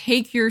to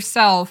take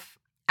yourself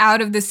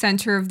out of the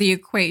center of the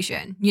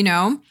equation,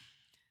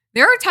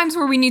 There are times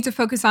where we need to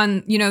focus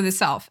on, the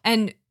self.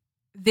 And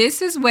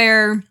this is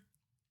where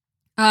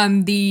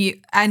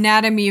the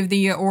anatomy of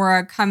the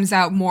aura comes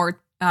out more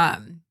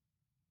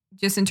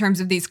just in terms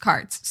of these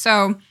cards.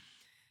 So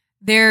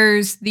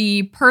there's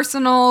the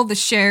personal, the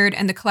shared,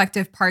 and the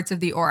collective parts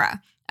of the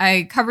aura.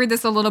 I covered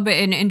this a little bit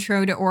in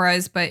Intro to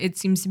Auras, but it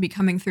seems to be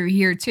coming through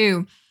here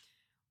too.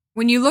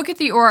 When you look at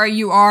the aura,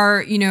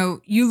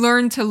 you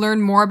learn to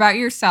learn more about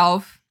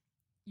yourself.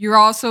 You're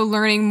also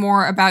learning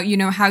more about,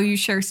 how you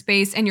share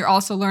space, and you're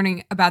also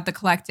learning about the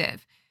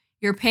collective.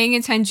 You're paying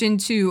attention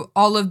to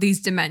all of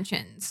these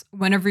dimensions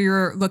whenever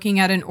you're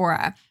looking at an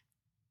aura.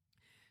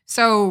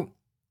 So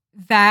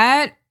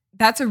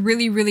that's a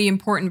really, really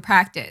important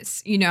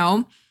practice,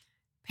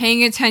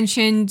 paying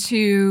attention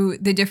to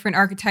the different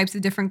archetypes, the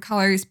different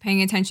colors,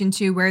 paying attention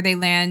to where they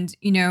land,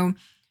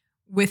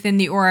 within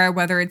the aura,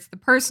 whether it's the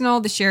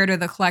personal, the shared, or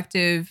the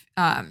collective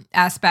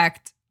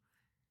aspect.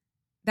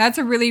 That's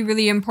a really,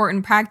 really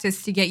important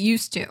practice to get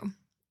used to.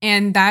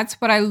 And that's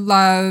what I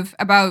love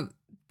about,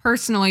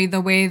 personally,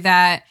 the way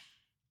that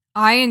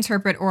I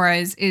interpret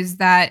auras, is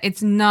that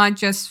it's not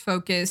just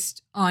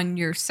focused on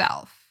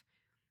yourself.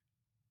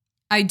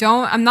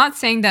 I'm not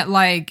saying that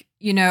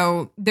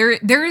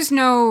there is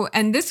no,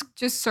 and this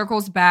just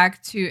circles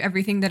back to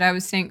everything that I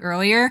was saying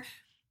earlier.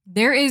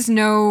 There is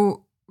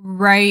no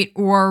right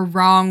or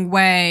wrong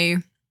way.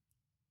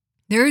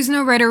 There is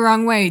no right or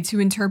wrong way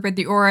to interpret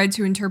the aura,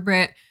 to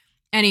interpret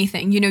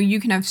anything. You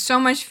can have so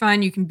much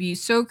fun. You can be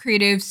so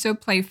creative, so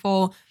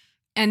playful.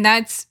 And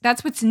that's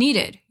what's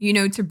needed,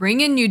 to bring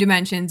in new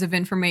dimensions of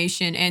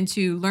information and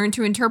to learn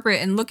to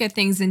interpret and look at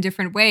things in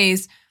different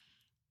ways.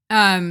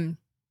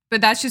 But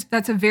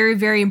that's a very,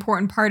 very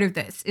important part of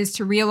this, is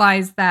to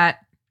realize that,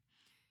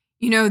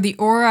 the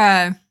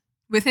aura,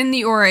 within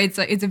the aura, it's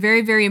a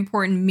very, very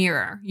important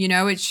mirror.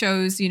 It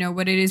shows,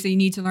 what it is that you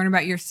need to learn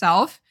about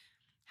yourself,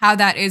 how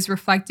that is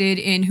reflected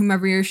in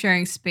whomever you're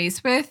sharing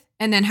space with,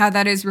 and then how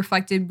that is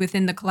reflected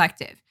within the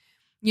collective.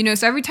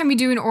 So every time you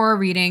do an aura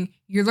reading,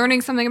 you're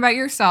learning something about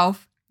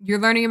yourself. You're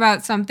learning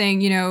about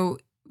something,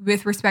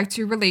 with respect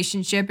to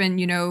relationship and,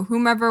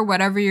 whomever,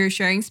 whatever you're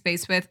sharing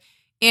space with,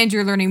 and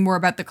you're learning more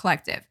about the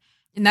collective.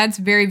 And that's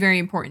very, very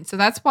important. So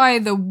that's why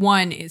the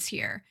one is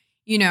here,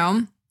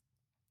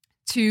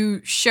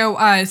 to show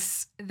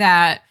us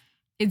that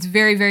it's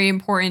very, very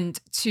important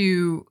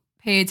to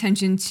pay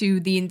attention to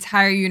the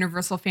entire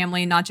universal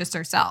family, not just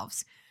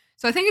ourselves.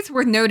 So I think it's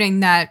worth noting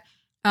that,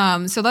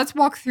 so let's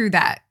walk through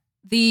that.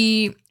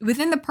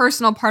 Within the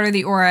personal part of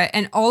the aura,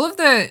 and all of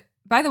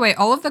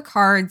the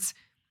cards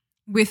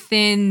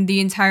within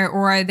the entire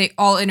aura, they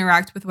all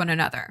interact with one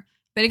another.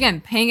 But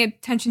again, paying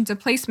attention to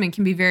placement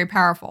can be very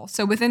powerful.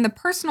 So within the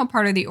personal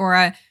part of the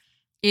aura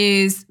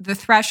is the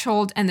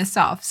threshold and the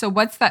self. So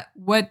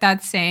what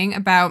that's saying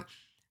about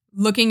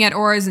looking at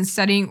auras and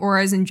studying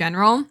auras in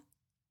general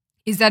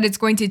is that it's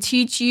going to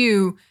teach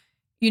you,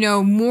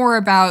 more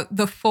about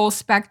the full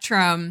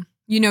spectrum,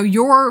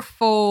 your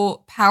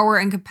full power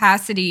and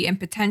capacity and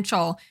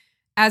potential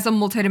as a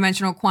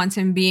multidimensional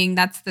quantum being.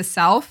 That's the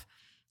self.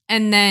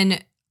 And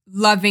then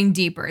loving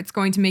deeper. It's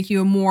going to make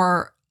you a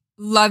more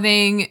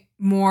loving,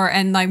 more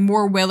and like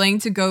more willing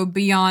to go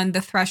beyond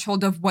the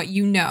threshold of what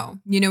you know,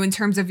 in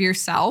terms of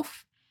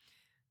yourself.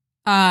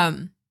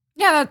 I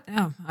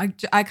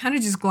kind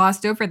of just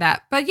glossed over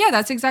that. But yeah,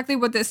 that's exactly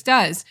what this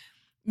does.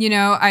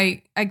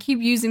 I keep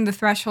using the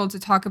threshold to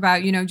talk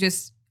about,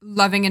 just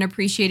loving and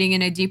appreciating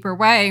in a deeper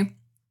way.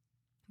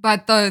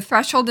 But the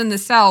threshold in the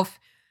self,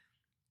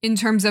 in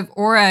terms of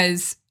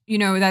auras,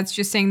 that's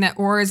just saying that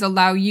auras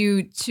allow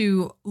you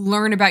to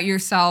learn about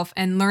yourself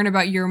and learn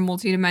about your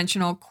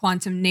multidimensional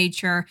quantum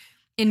nature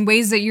in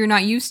ways that you're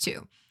not used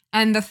to.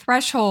 And the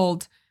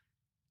threshold,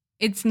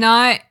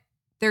 there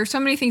are so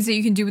many things that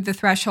you can do with the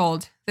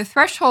threshold. The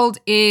threshold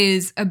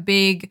is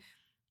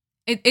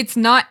it's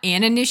not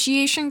an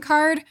initiation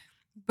card,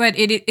 but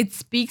it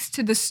speaks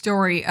to the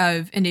story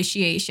of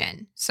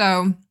initiation.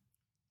 So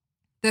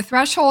the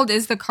threshold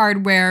is the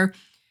card where,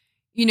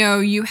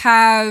 you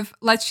have,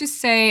 let's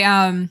just say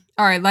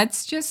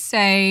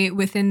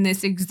within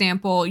this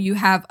example, you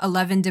have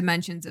 11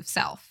 dimensions of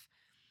self.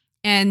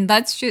 And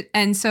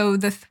so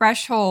the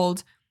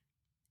threshold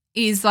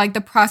is like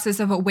the process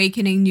of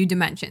awakening new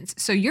dimensions.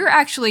 So you're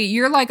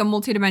like a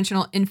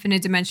multidimensional,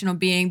 infinite dimensional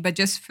being, but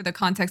just for the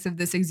context of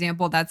this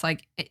example,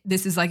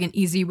 this is like an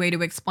easy way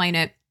to explain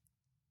it.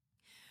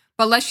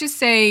 But let's just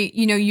say,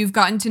 you've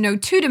gotten to know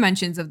 2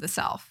 dimensions of the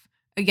self.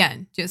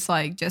 Again, just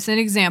an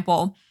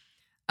example.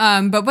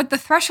 But what the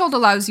threshold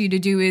allows you to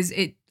do is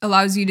it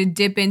allows you to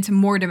dip into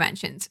more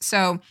dimensions.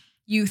 So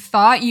you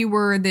thought you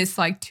were this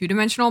like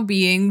 2-dimensional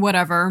being,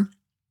 whatever,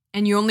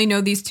 and you only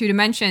know these 2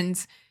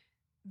 dimensions.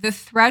 The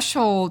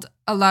threshold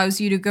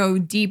allows you to go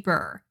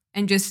deeper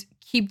and just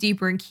keep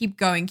deeper and keep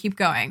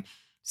going.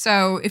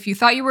 So if you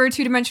thought you were a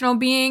 2-dimensional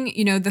being,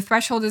 the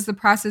threshold is the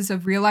process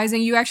of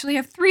realizing you actually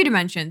have 3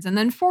 dimensions and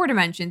then 4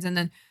 dimensions and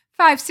then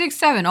 5, 6,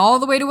 7, all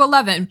the way to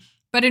 11.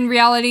 But in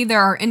reality,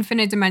 there are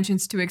infinite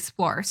dimensions to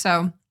explore.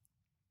 So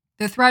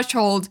the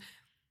threshold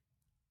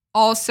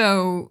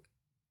also,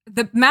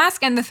 the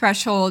mask and the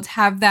threshold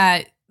have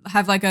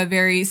like a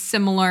very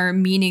similar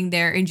meaning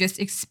there in just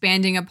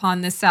expanding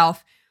upon the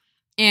self.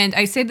 And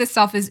I say the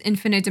self is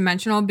infinite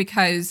dimensional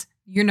because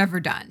you're never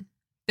done.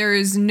 There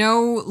is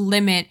no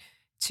limit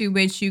to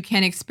which you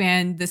can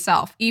expand the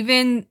self.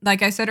 Even,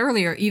 like I said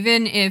earlier,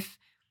 even if,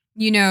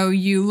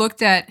 you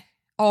looked at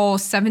all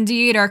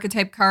 78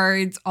 archetype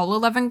cards, all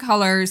 11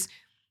 colors,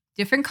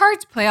 different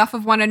cards play off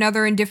of one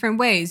another in different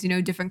ways,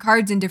 different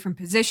cards in different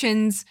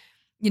positions,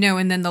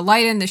 and then the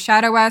light and the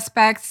shadow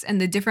aspects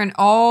and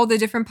all the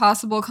different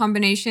possible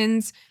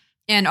combinations.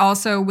 And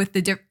also with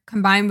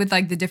combined with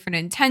like the different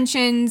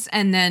intentions,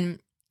 and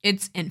then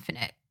it's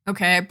infinite.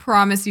 Okay, I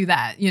promise you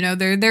that.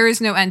 There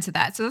is no end to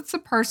that. So that's the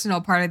personal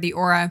part of the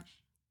aura.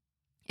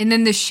 And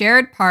then the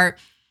shared part,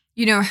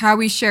 how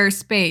we share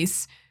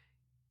space.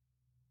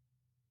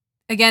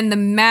 Again, the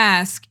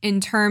mask in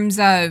terms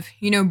of,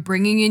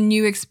 bringing in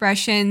new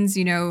expressions,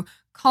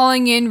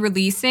 calling in,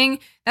 releasing,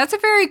 that's a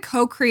very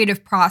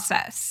co-creative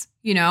process,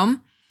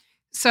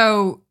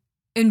 So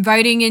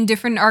inviting in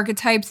different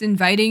archetypes,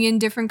 inviting in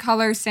different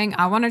colors, saying,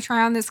 I want to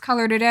try on this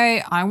color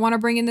today. I want to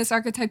bring in this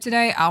archetype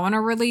today. I want to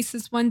release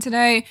this one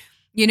today,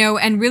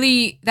 and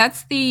really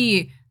that's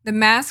the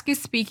mask is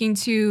speaking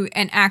to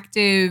an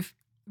active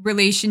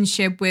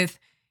relationship with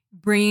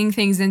bringing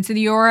things into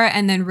the aura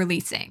and then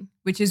releasing,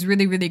 which is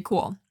really, really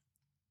cool.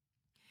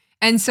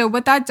 And so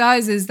what that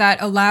does is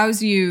that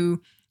allows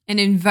you and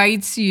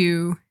invites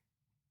you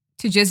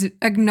to just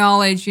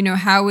acknowledge,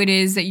 how it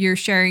is that you're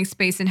sharing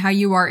space and how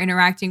you are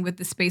interacting with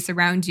the space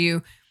around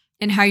you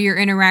and how you're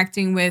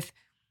interacting with,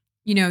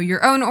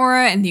 your own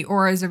aura and the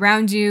auras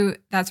around you.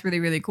 That's really,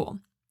 really cool.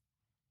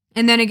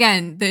 And then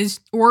again, the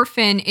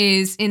orphan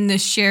is in the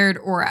shared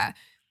aura,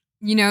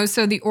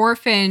 so the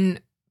orphan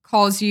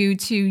calls you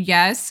to,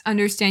 yes,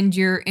 understand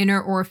your inner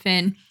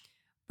orphan,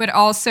 but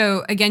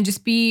also, again,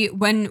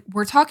 when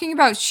we're talking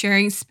about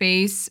sharing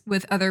space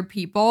with other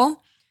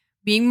people,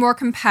 being more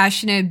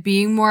compassionate,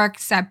 being more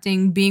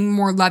accepting, being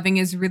more loving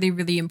is really,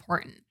 really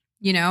important,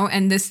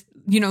 and this,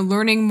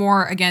 learning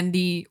more, again,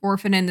 the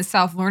orphan and the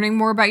self, learning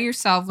more about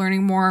yourself,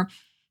 learning more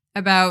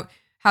about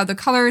how the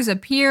colors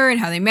appear and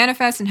how they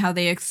manifest and how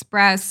they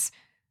express.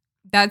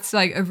 That's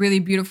like a really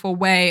beautiful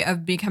way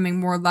of becoming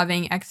more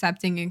loving,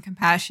 accepting, and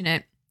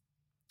compassionate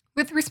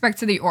with respect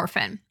to the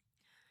orphan.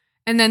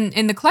 And then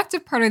in the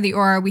collective part of the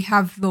aura, we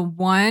have the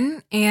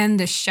one and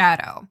the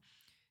shadow.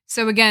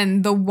 So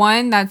again, the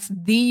one, that's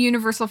the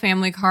universal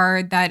family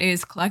card, that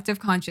is collective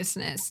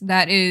consciousness,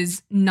 that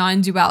is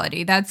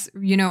non-duality. That's,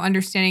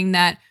 understanding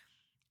that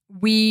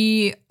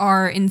we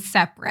are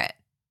inseparate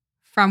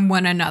from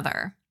one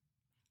another.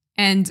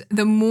 And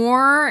the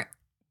more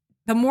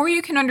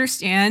you can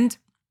understand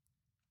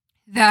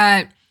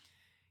that,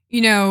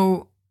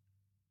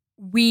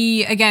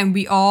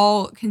 we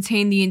all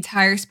contain the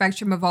entire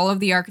spectrum of all of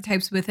the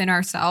archetypes within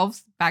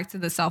ourselves, back to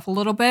the self a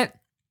little bit.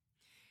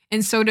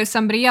 And so does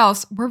somebody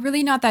else. We're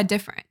really not that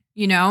different,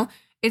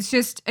 It's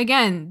just,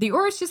 again, the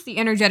aura is just the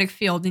energetic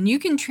field, and you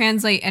can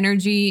translate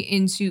energy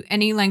into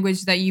any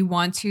language that you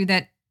want to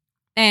that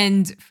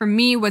And for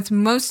me, what's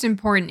most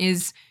important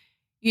is,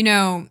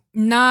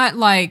 not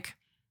like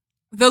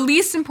the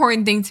least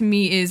important thing to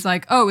me is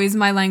like, oh, is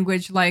my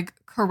language like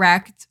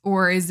correct,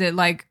 or is it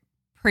like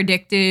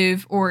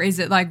predictive, or is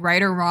it like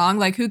right or wrong?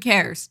 Like, who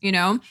cares?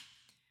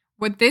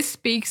 What this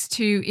speaks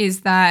to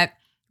is that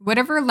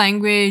whatever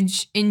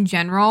language in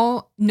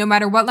general, no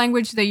matter what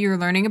language that you're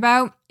learning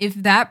about, if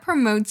that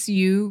promotes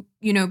you,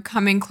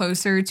 coming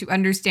closer to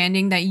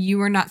understanding that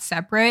you are not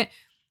separate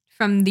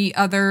from the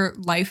other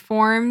life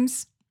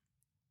forms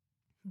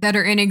that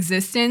are in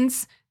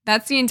existence,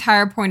 that's the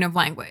entire point of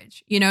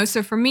language,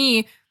 So for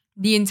me,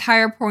 the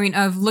entire point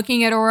of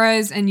looking at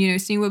auras and,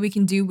 seeing what we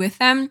can do with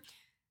them,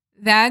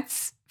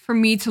 that's for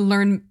me to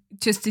learn,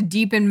 just to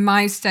deepen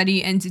my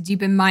study and to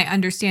deepen my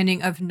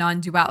understanding of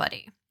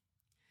non-duality.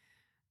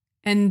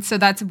 And so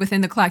that's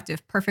within the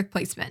collective, perfect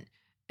placement.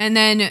 And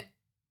then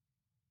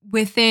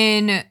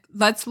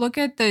let's look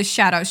at the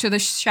shadow. So the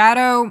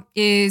shadow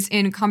is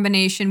in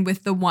combination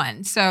with the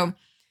one. So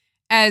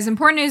as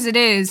important as it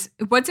is,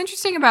 what's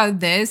interesting about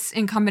this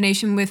in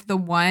combination with the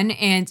one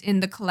and in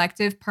the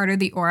collective part of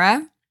the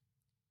aura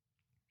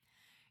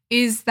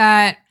is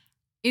that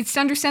it's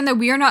to understand that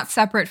we are not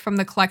separate from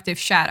the collective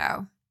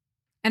shadow.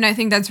 And I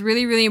think that's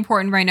really, really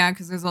important right now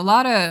because there's a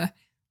lot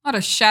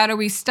of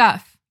shadowy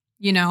stuff,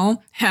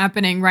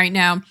 happening right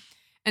now.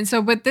 And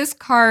so what this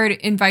card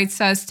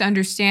invites us to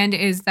understand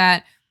is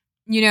that,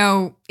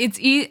 I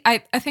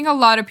think a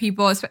lot of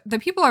people, the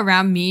people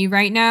around me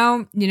right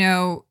now,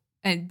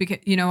 and because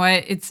you know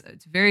what, it's a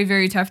very,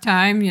 very tough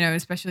time,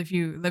 especially if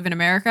you live in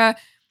America,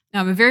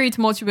 a very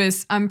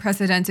tumultuous,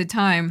 unprecedented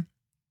time.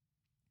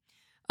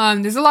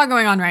 There's a lot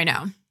going on right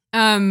now.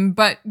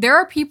 But there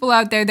are people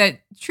out there that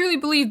truly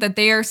believe that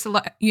they are,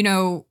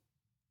 selective,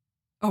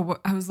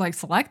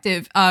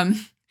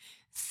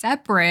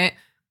 separate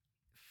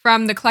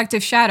from the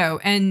collective shadow.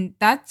 And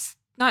that's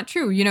not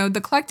true.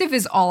 The collective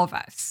is all of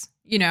us,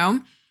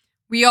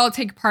 we all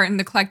take part in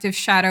the collective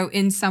shadow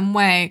in some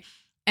way.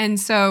 And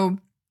so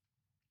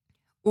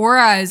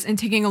auras and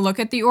taking a look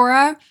at the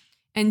aura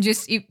and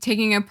just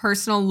taking a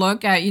personal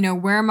look at,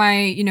 where am I,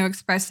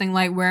 expressing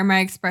light? Where am I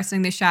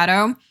expressing the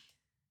shadow?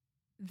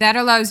 That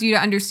allows you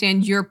to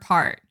understand your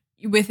part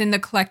within the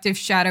collective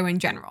shadow in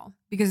general,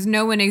 because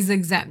no one is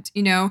exempt.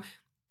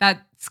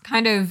 That's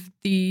kind of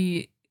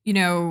the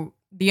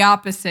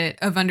opposite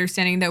of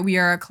understanding that we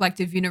are a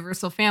collective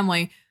universal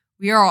family.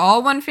 We are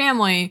all one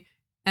family,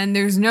 and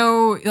there's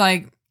no,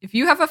 if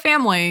you have a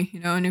family,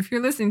 and if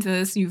you're listening to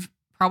this, you've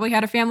probably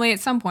had a family at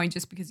some point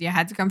just because you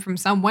had to come from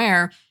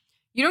somewhere.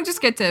 You don't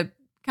just get to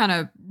kind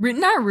of,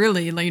 not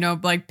really,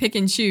 pick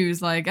and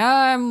choose,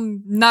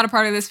 I'm not a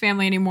part of this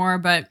family anymore,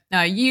 but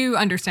you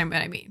understand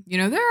what I mean.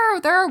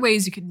 There are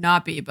ways you could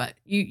not be, but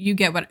you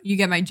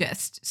get my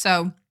gist.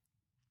 So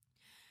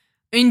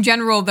in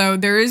general, though,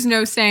 there is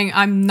no saying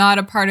I'm not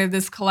a part of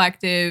this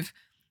collective.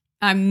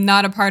 I'm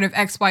not a part of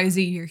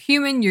XYZ. You're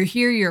human. You're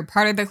here. You're a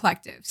part of the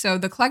collective. So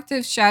the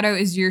collective shadow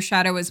is your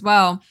shadow as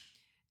well.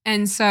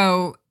 And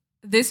so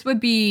this would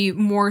be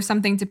more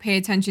something to pay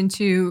attention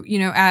to,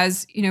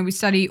 as, we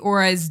study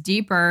auras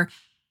deeper,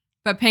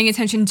 but paying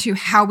attention to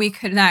how we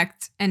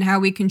connect and how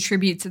we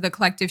contribute to the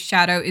collective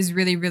shadow is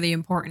really, really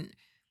important.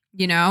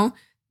 The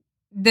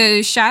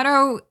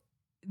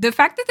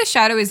fact that the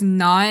shadow is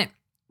not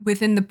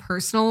within the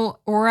personal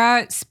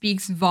aura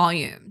speaks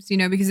volumes,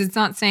 because it's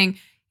not saying,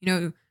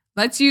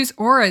 let's use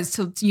auras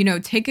to,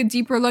 take a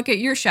deeper look at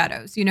your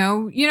shadows. We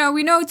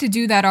know to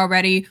do that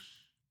already.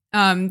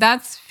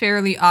 That's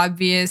fairly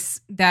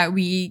obvious that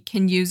we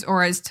can use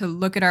auras to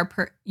look at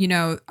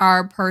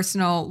our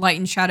personal light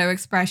and shadow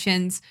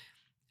expressions.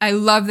 I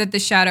love that the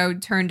shadow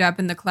turned up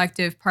in the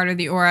collective part of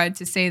the aura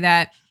to say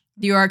that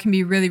the aura can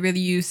be really,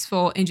 really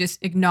useful in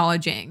just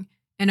acknowledging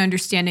and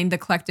understanding the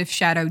collective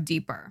shadow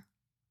deeper.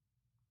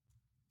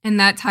 And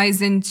that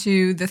ties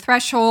into the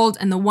threshold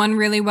and the one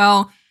really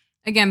well,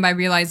 again, by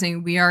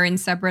realizing we are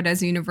inseparate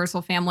as a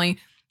universal family,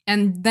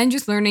 and then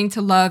just learning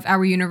to love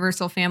our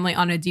universal family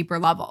on a deeper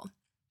level.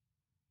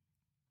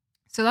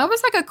 So that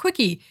was like a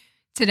quickie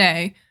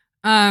today.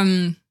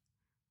 All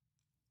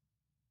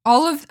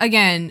of,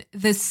 again,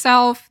 the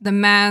self, the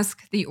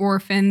mask, the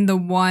orphan, the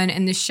one,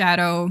 and the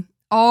shadow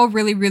all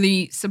really,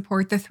 really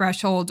support the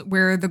threshold,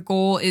 where the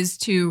goal is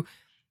to,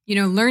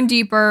 learn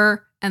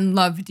deeper and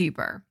love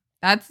deeper.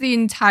 That's the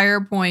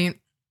entire point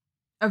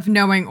of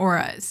knowing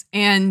auras.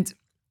 And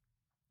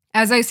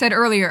as I said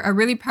earlier, a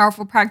really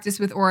powerful practice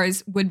with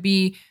auras would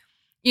be,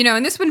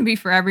 and this wouldn't be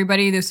for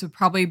everybody. This would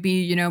probably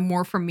be,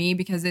 more for me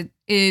because it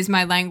is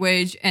my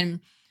language, and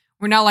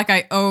we're not like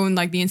I own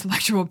like the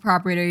intellectual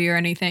property or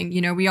anything.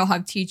 We all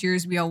have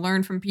teachers. We all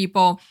learn from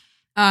people.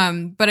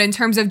 But in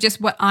terms of just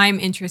what I'm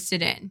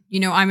interested in,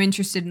 I'm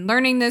interested in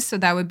learning this. So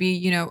that would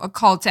be, a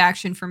call to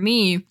action for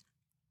me.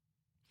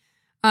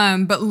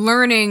 But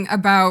learning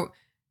about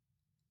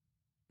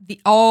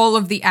all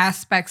of the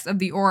aspects of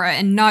the aura,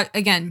 and not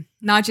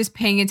just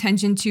paying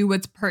attention to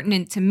what's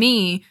pertinent to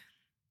me,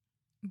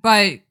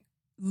 but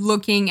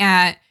looking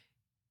at,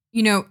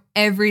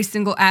 every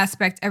single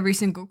aspect, every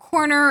single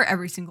corner,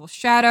 every single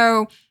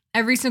shadow,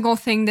 every single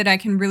thing that I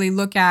can really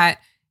look at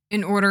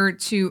in order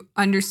to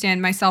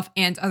understand myself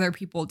and other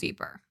people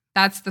deeper.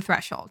 That's the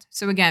threshold.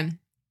 So again,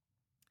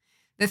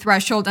 the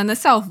threshold and the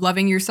self,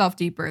 loving yourself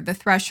deeper, the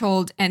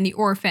threshold and the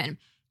orphan,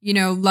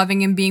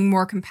 loving and being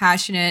more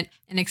compassionate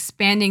and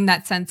expanding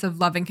that sense of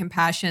love and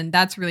compassion.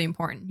 That's really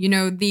important.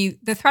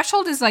 The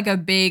threshold is like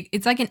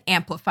it's like an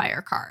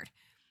amplifier card,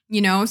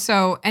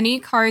 so any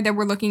card that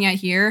we're looking at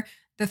here,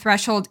 the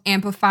threshold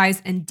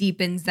amplifies and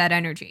deepens that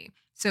energy.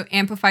 So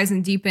amplifies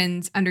and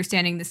deepens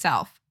understanding the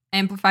self,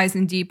 amplifies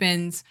and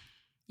deepens,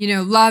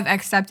 love,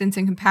 acceptance,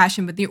 and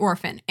compassion with the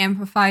orphan,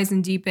 amplifies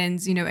and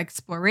deepens,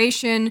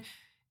 exploration,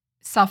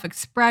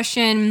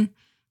 self-expression.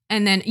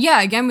 And then,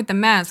 again, with the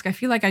mask, I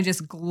feel like I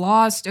just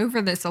glossed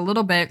over this a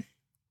little bit.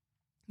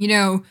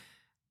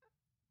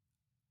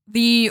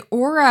 The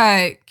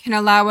aura can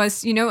allow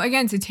us,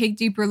 again, to take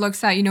deeper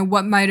looks at,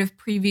 what might have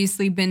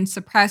previously been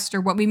suppressed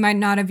or what we might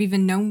not have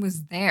even known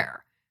was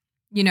there,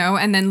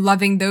 and then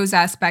loving those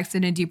aspects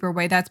in a deeper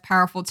way. That's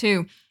powerful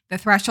too. The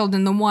threshold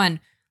and the one,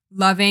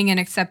 loving and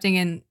accepting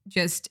and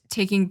just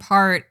taking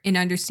part in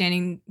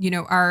understanding,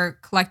 our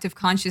collective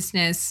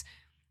consciousness,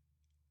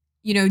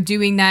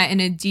 doing that in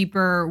a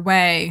deeper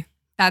way.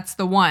 That's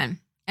the one.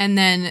 And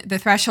then the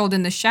threshold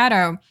and the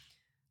shadow,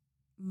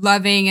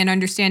 loving and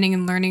understanding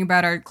and learning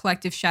about our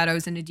collective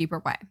shadows in a deeper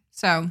way.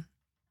 So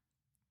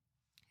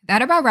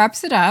that about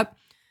wraps it up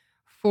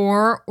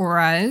for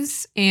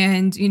auras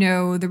and,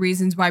 the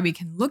reasons why we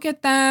can look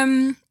at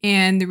them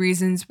and the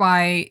reasons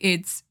why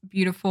it's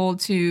beautiful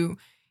to,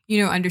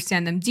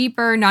 understand them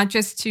deeper, not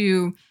just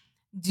to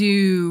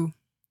do,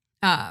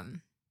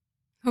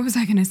 what was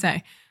I going to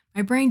say?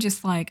 My brain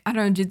just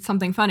did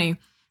something funny.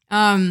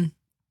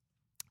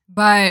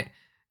 But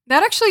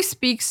that actually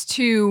speaks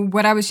to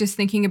what I was just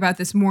thinking about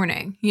this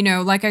morning.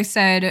 Like I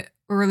said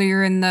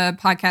earlier in the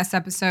podcast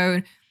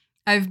episode,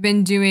 I've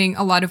been doing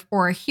a lot of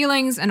aura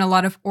healings and a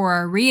lot of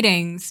aura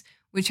readings,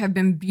 which have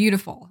been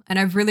beautiful. And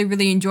I've really,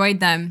 really enjoyed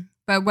them.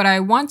 But what I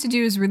want to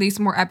do is release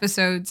more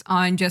episodes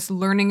on just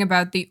learning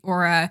about the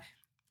aura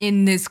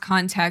in this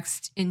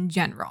context in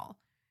general.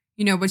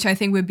 Which I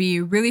think would be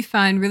really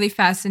fun, really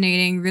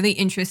fascinating, really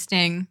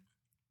interesting.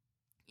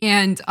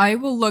 And I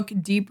will look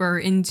deeper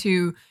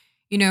into,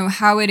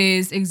 how it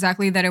is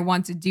exactly that I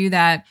want to do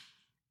that.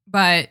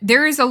 But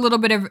there is a little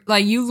bit of,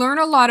 you learn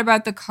a lot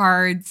about the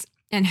cards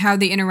and how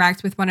they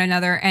interact with one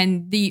another.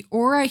 And the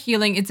aura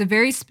healing, it's a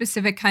very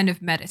specific kind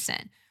of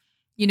medicine,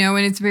 and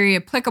it's very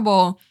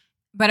applicable.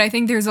 But I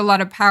think there's a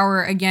lot of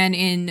power, again,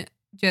 in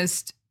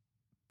just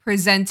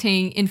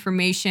presenting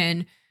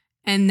information.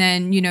 And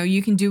then,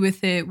 you can do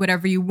with it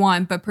whatever you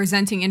want, but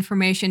presenting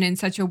information in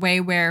such a way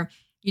where,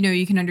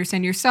 you can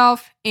understand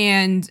yourself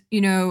and,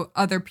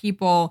 other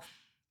people,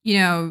 you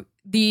know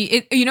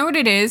what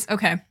it is?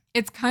 Okay.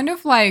 It's kind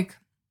of like,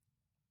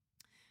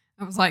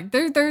 I was like,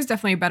 there's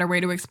definitely a better way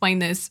to explain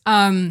this.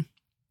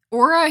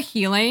 Aura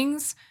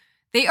healings,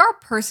 they are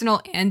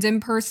personal and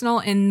impersonal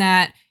in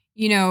that,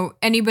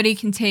 anybody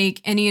can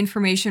take any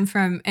information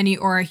from any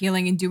aura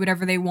healing and do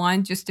whatever they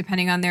want, just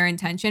depending on their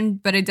intention.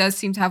 But it does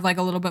seem to have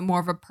a little bit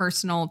more of a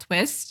personal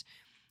twist.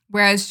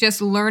 Whereas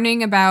just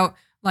learning about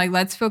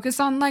let's focus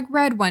on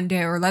red one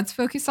day, or let's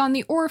focus on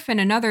the orphan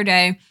another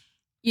day,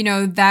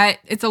 that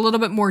it's a little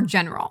bit more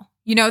general.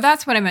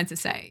 That's what I meant to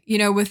say.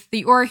 With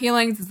the aura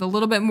healings, it's a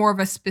little bit more of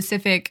a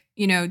specific,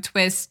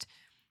 twist.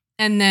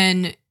 And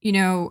then,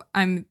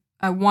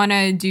 I want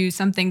to do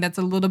something that's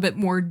a little bit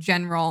more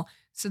general,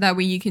 so that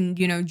way you can,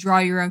 draw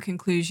your own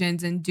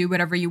conclusions and do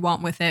whatever you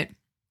want with it.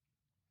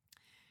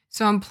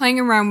 So I'm playing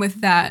around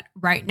with that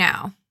right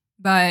now.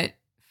 But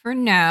for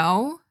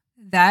now,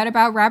 that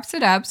about wraps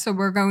it up. So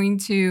we're going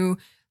to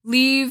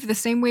leave the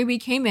same way we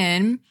came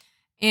in.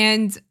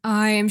 And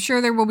I am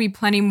sure there will be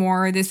plenty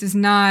more. This is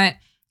not,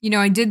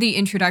 I did the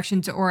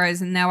introduction to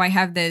auras and now I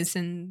have this,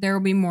 and there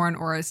will be more on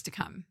auras to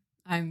come.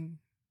 I'm,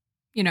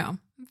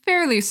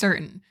 fairly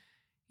certain,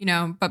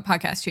 but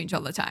podcasts change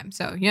all the time.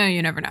 So,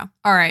 you never know.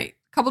 All right.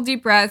 Couple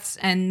deep breaths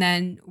and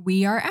then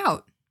we are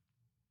out.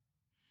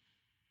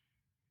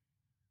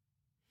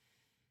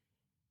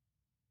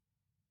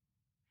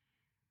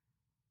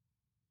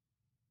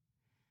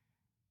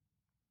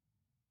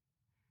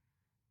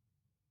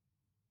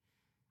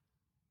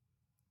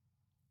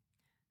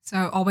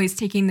 So always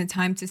taking the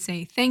time to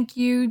say thank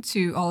you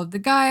to all of the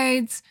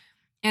guides,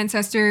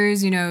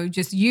 ancestors,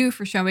 just you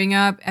for showing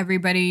up,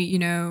 everybody,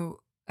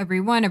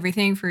 everyone,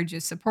 everything for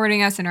just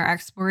supporting us in our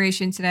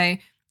exploration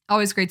today.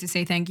 Always great to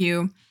say thank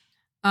you.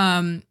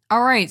 All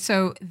right.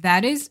 So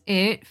that is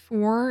it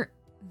for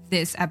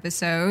this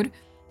episode.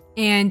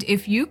 And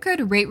if you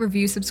could rate,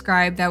 review,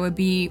 subscribe, that would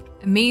be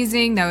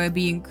amazing. That would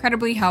be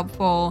incredibly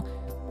helpful.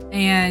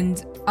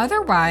 And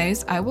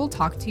otherwise, I will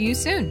talk to you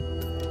soon.